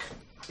back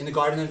in the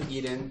Garden of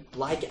Eden,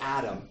 like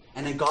Adam.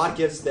 And then God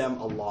gives them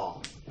a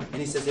law. And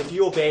he says, if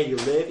you obey, you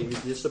live. If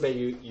you disobey,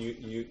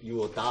 you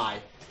will die.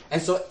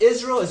 And so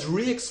Israel is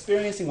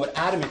re-experiencing what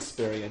Adam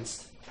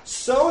experienced,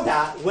 so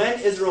that when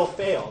Israel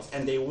fails,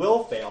 and they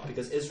will fail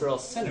because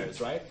Israel's sinners,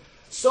 right?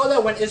 So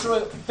that when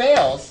Israel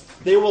fails,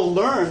 they will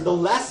learn the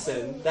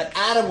lesson that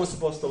Adam was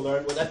supposed to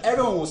learn, or that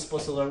everyone was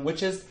supposed to learn,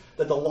 which is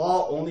that the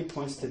law only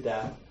points to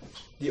death.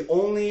 The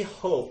only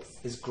hope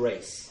is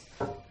grace.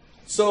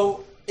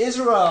 So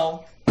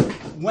Israel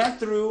went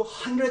through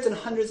hundreds and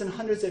hundreds and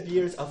hundreds of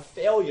years of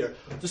failure,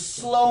 the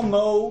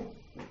slow-mo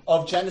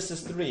of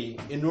Genesis 3,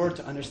 in order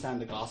to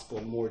understand the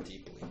gospel more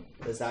deeply.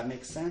 Does that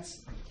make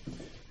sense?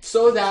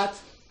 So that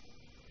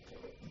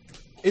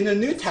in the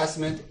New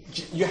Testament,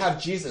 you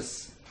have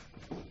Jesus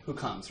who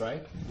comes,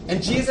 right?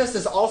 And Jesus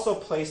is also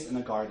placed in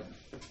the garden,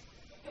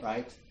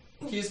 right?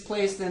 He's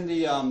placed in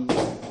the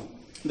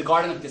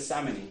Garden of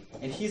Gethsemane,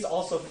 and he's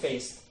also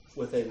faced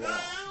with a law.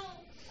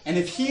 And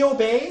if he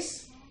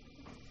obeys,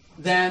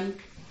 then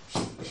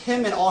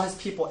him and all his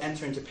people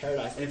enter into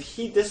paradise. And if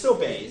he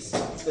disobeys,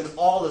 then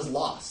all is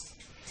lost.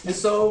 And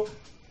so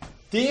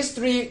these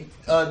three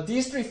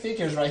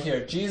figures right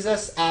here,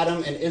 Jesus,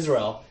 Adam, and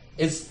Israel,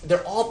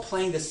 they're all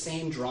playing the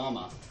same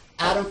drama.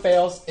 Adam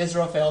fails,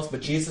 Israel fails,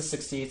 but Jesus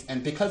succeeds.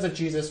 And because of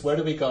Jesus, where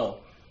do we go?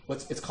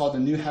 It's called the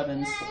new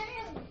heavens.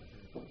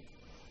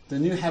 The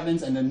new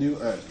heavens and the new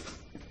earth.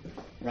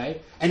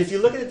 Right? And if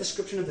you look at the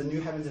description of the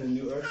new heavens and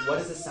the new earth, what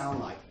does it sound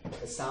like?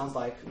 It sounds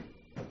like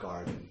a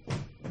garden.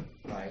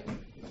 Right?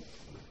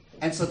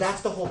 And so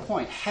that's the whole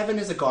point. Heaven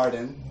is a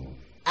garden.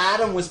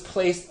 Adam was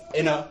placed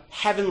in a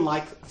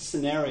heaven-like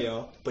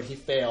scenario, but he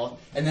failed.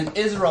 And then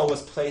Israel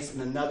was placed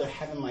in another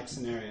heaven-like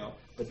scenario,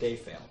 but they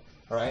failed.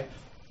 All right?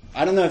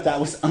 I don't know if that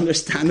was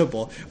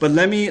understandable, but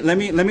let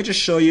me just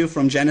show you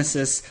from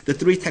Genesis, the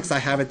three texts I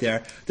have it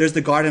there. There's the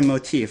garden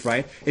motif,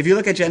 right? If you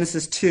look at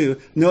Genesis 2,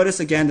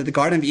 notice again that the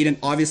Garden of Eden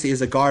obviously is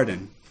a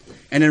garden.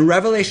 And in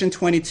Revelation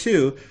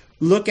 22,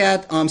 look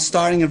at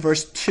starting in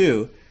verse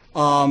 2.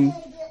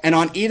 And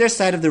on either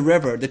side of the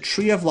river, the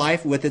tree of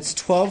life with its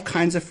 12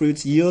 kinds of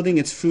fruits, yielding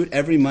its fruit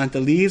every month. The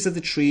leaves of the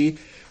tree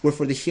were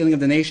for the healing of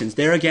the nations.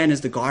 There again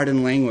is the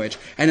garden language.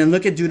 And then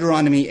look at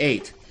Deuteronomy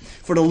 8.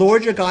 For the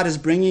Lord your God is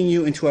bringing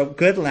you into a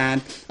good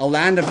land, a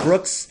land of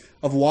brooks,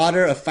 of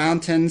water, of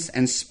fountains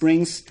and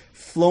springs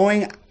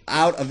flowing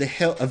out of the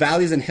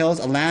valleys and hills,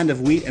 a land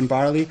of wheat and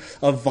barley,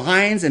 of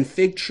vines and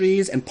fig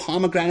trees and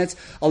pomegranates,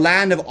 a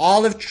land of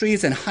olive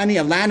trees and honey,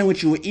 a land in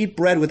which you will eat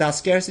bread without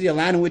scarcity, a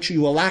land in which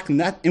you will lack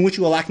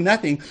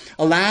nothing,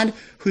 a land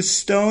whose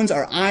stones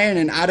are iron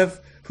and out of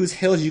whose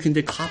hills you can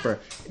dig copper.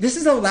 This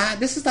is a land.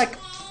 This is like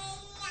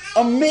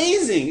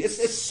amazing.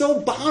 It's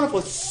so bountiful.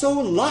 It's so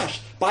lush.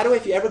 By the way,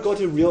 if you ever go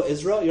to real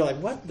Israel, you're like,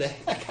 what the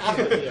heck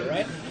happened here,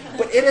 right?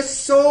 But it's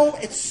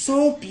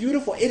so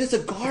beautiful. It is a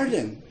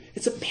garden.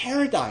 It's a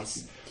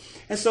paradise.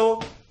 And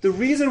so the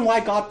reason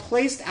why God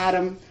placed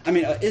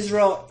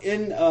Israel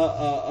in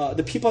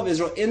the people of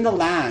Israel in the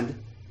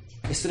land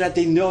is so that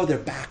they know they're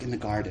back in the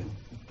garden.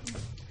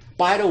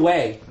 By the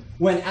way,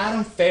 when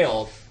Adam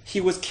failed, he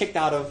was kicked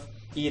out of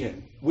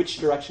Eden. Which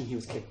direction he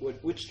was kicked?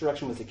 Which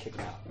direction was he kicked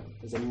out?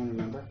 Does anyone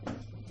remember?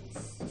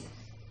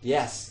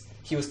 Yes,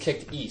 he was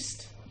kicked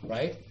east,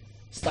 right?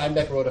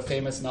 Steinbeck wrote a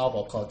famous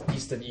novel called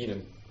East of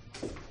Eden.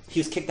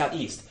 He was kicked out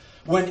east.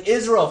 When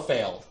Israel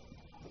failed,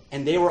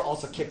 and they were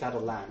also kicked out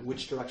of land,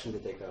 which direction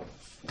did they go?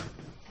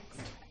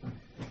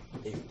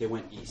 They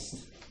went east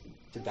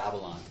to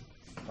Babylon,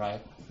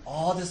 right?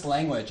 All this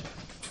language.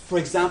 For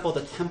example,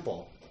 the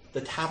temple,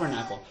 the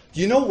tabernacle. Do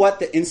you know what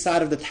the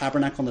inside of the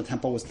tabernacle and the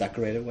temple was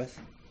decorated with?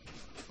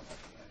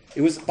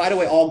 It was, by the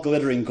way, all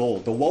glittering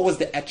gold. But what was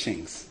the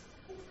etchings?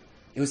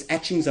 It was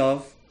etchings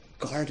of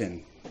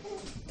garden.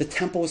 The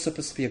temple was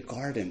supposed to be a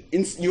garden.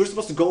 You were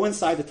supposed to go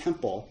inside the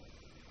temple,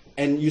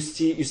 and you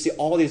see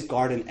all these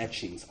garden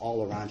etchings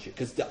all around you,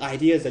 because the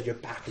idea is that you're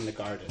back in the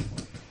garden.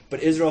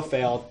 But Israel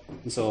failed,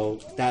 and so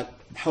that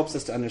helps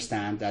us to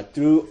understand that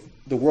through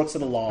the works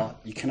of the law,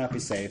 you cannot be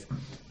saved.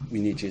 We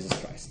need Jesus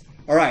Christ.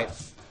 All right,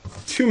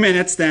 2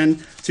 minutes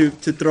then to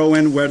throw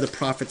in where the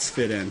prophets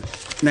fit in.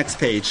 Next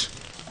page.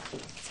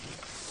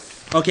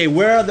 Okay,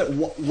 where are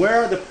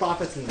the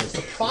prophets in this?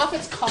 The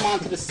prophets come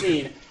onto the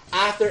scene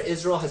after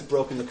Israel has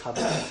broken the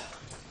covenant.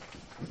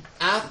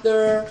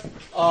 After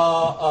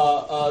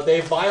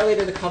they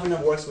violated the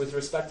covenant works with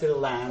respect to the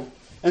land.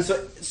 And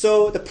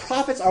so the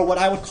prophets are what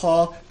I would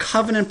call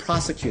covenant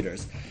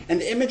prosecutors. And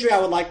the imagery I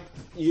would like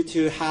you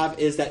to have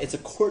is that it's a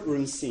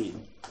courtroom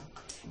scene.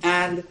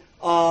 And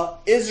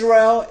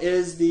Israel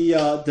is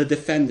the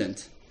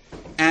defendant.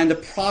 and the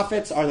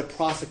prophets are the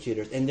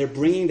prosecutors, and they're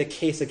bringing the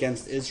case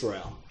against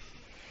Israel.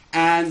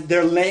 And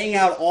they're laying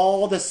out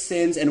all the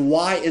sins and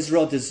why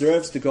Israel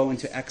deserves to go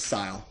into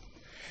exile.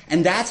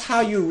 And that's how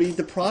you read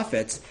the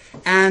prophets.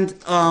 And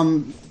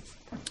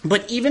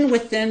but even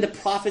within the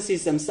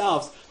prophecies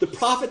themselves, the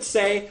prophets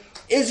say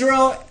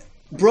Israel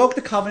broke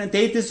the covenant,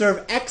 they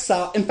deserve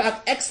exile. In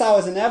fact, exile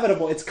is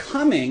inevitable, it's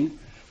coming.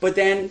 But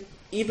then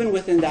even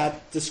within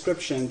that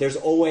description, there's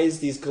always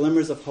these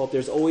glimmers of hope,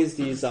 there's always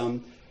these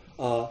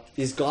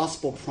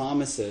gospel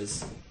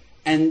promises.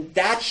 And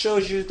that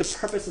shows you the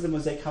purpose of the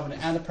Mosaic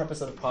covenant and the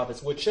purpose of the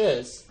prophets, which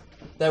is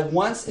that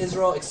once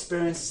Israel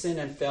experienced sin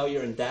and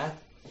failure and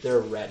death, they're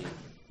ready.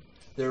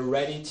 They're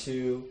ready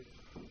to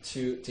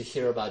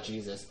hear about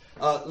Jesus.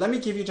 Let me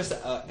give you just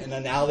an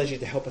analogy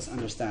to help us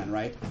understand,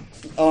 right?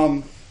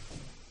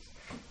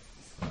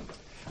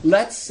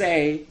 Let's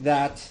say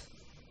that,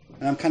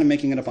 and I'm kind of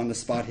making it up on the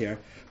spot here,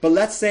 but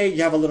let's say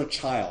you have a little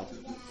child.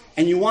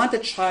 And you want the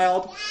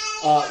child,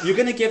 you're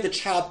going to give the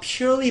child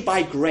purely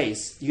by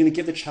grace, you're going to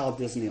give the child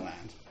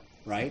Disneyland,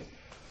 right?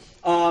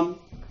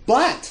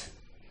 But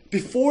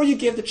before you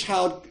give the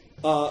child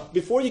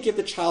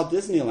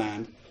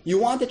Disneyland, you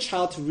want the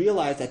child to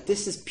realize that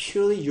this is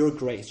purely your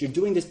grace. You're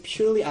doing this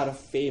purely out of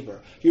favor.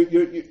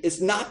 It's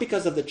not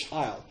because of the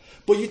child.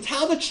 But you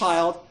tell the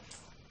child,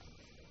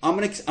 I'm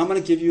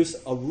gonna give you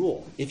a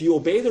rule. If you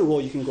obey the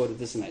rule, you can go to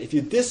Disneyland. If you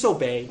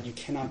disobey, you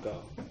cannot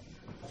go.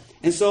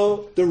 And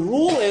so the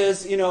rule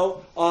is,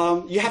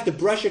 you have to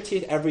brush your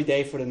teeth every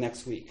day for the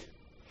next week.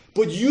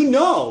 But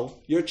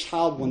your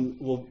child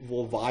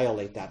will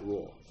violate that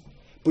rule.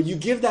 But you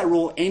give that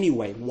rule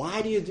anyway.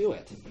 Why do you do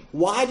it?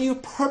 Why do you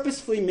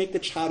purposefully make the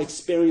child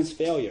experience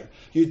failure?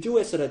 You do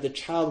it so that the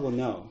child will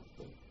know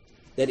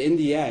that in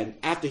the end,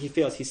 after he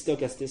fails, he still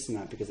gets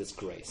Disneyland because it's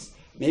grace.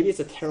 Maybe it's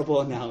a terrible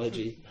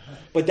analogy,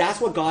 but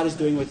that's what God is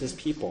doing with his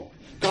people.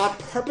 God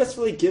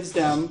purposefully gives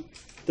them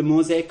the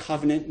Mosaic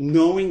covenant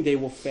knowing they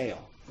will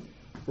fail,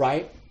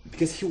 right?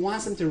 Because he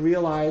wants them to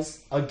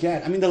realize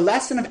again. The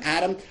lesson of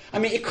Adam,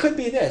 it could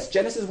be this.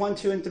 Genesis 1,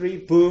 2, and 3,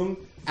 boom,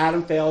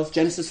 Adam fails.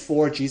 Genesis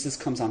 4, Jesus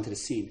comes onto the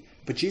scene.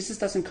 But Jesus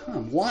doesn't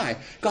come. Why?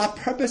 God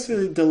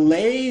purposefully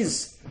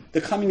delays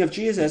the coming of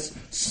Jesus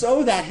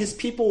so that his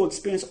people will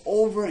experience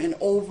over and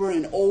over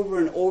and over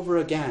and over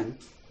again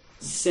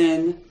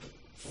sin,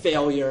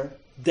 failure,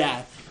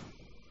 death,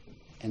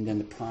 and then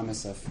the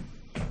promise of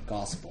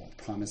gospel,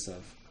 promise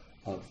of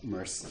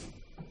mercy.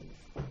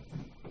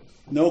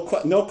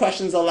 No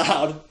questions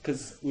allowed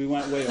because we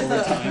went way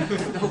over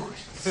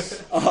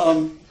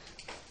time.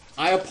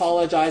 I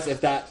apologize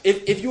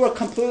if you are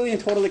completely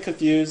and totally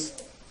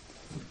confused.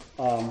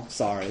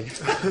 Sorry.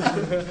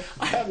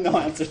 I have no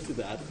answer to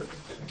that.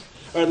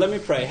 All right, let me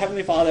pray.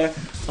 Heavenly Father,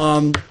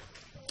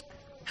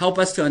 help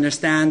us to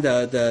understand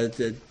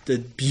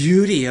the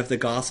beauty of the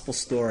gospel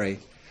story.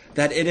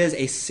 That it is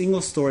a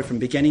single story from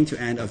beginning to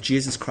end of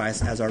Jesus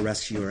Christ as our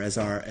rescuer, as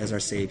our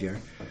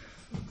Savior.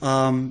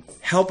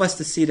 Help us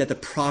to see that the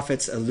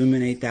prophets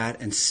illuminate that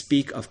and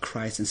speak of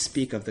Christ and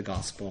speak of the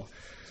gospel.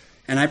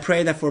 And I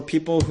pray that for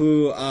people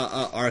who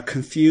are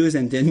confused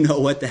and didn't know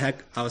what the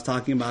heck I was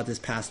talking about this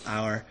past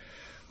hour,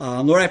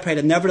 Lord, I pray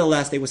that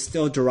nevertheless they would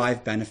still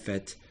derive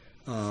benefit.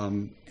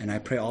 And I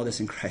pray all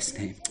this in Christ's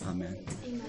name. Amen.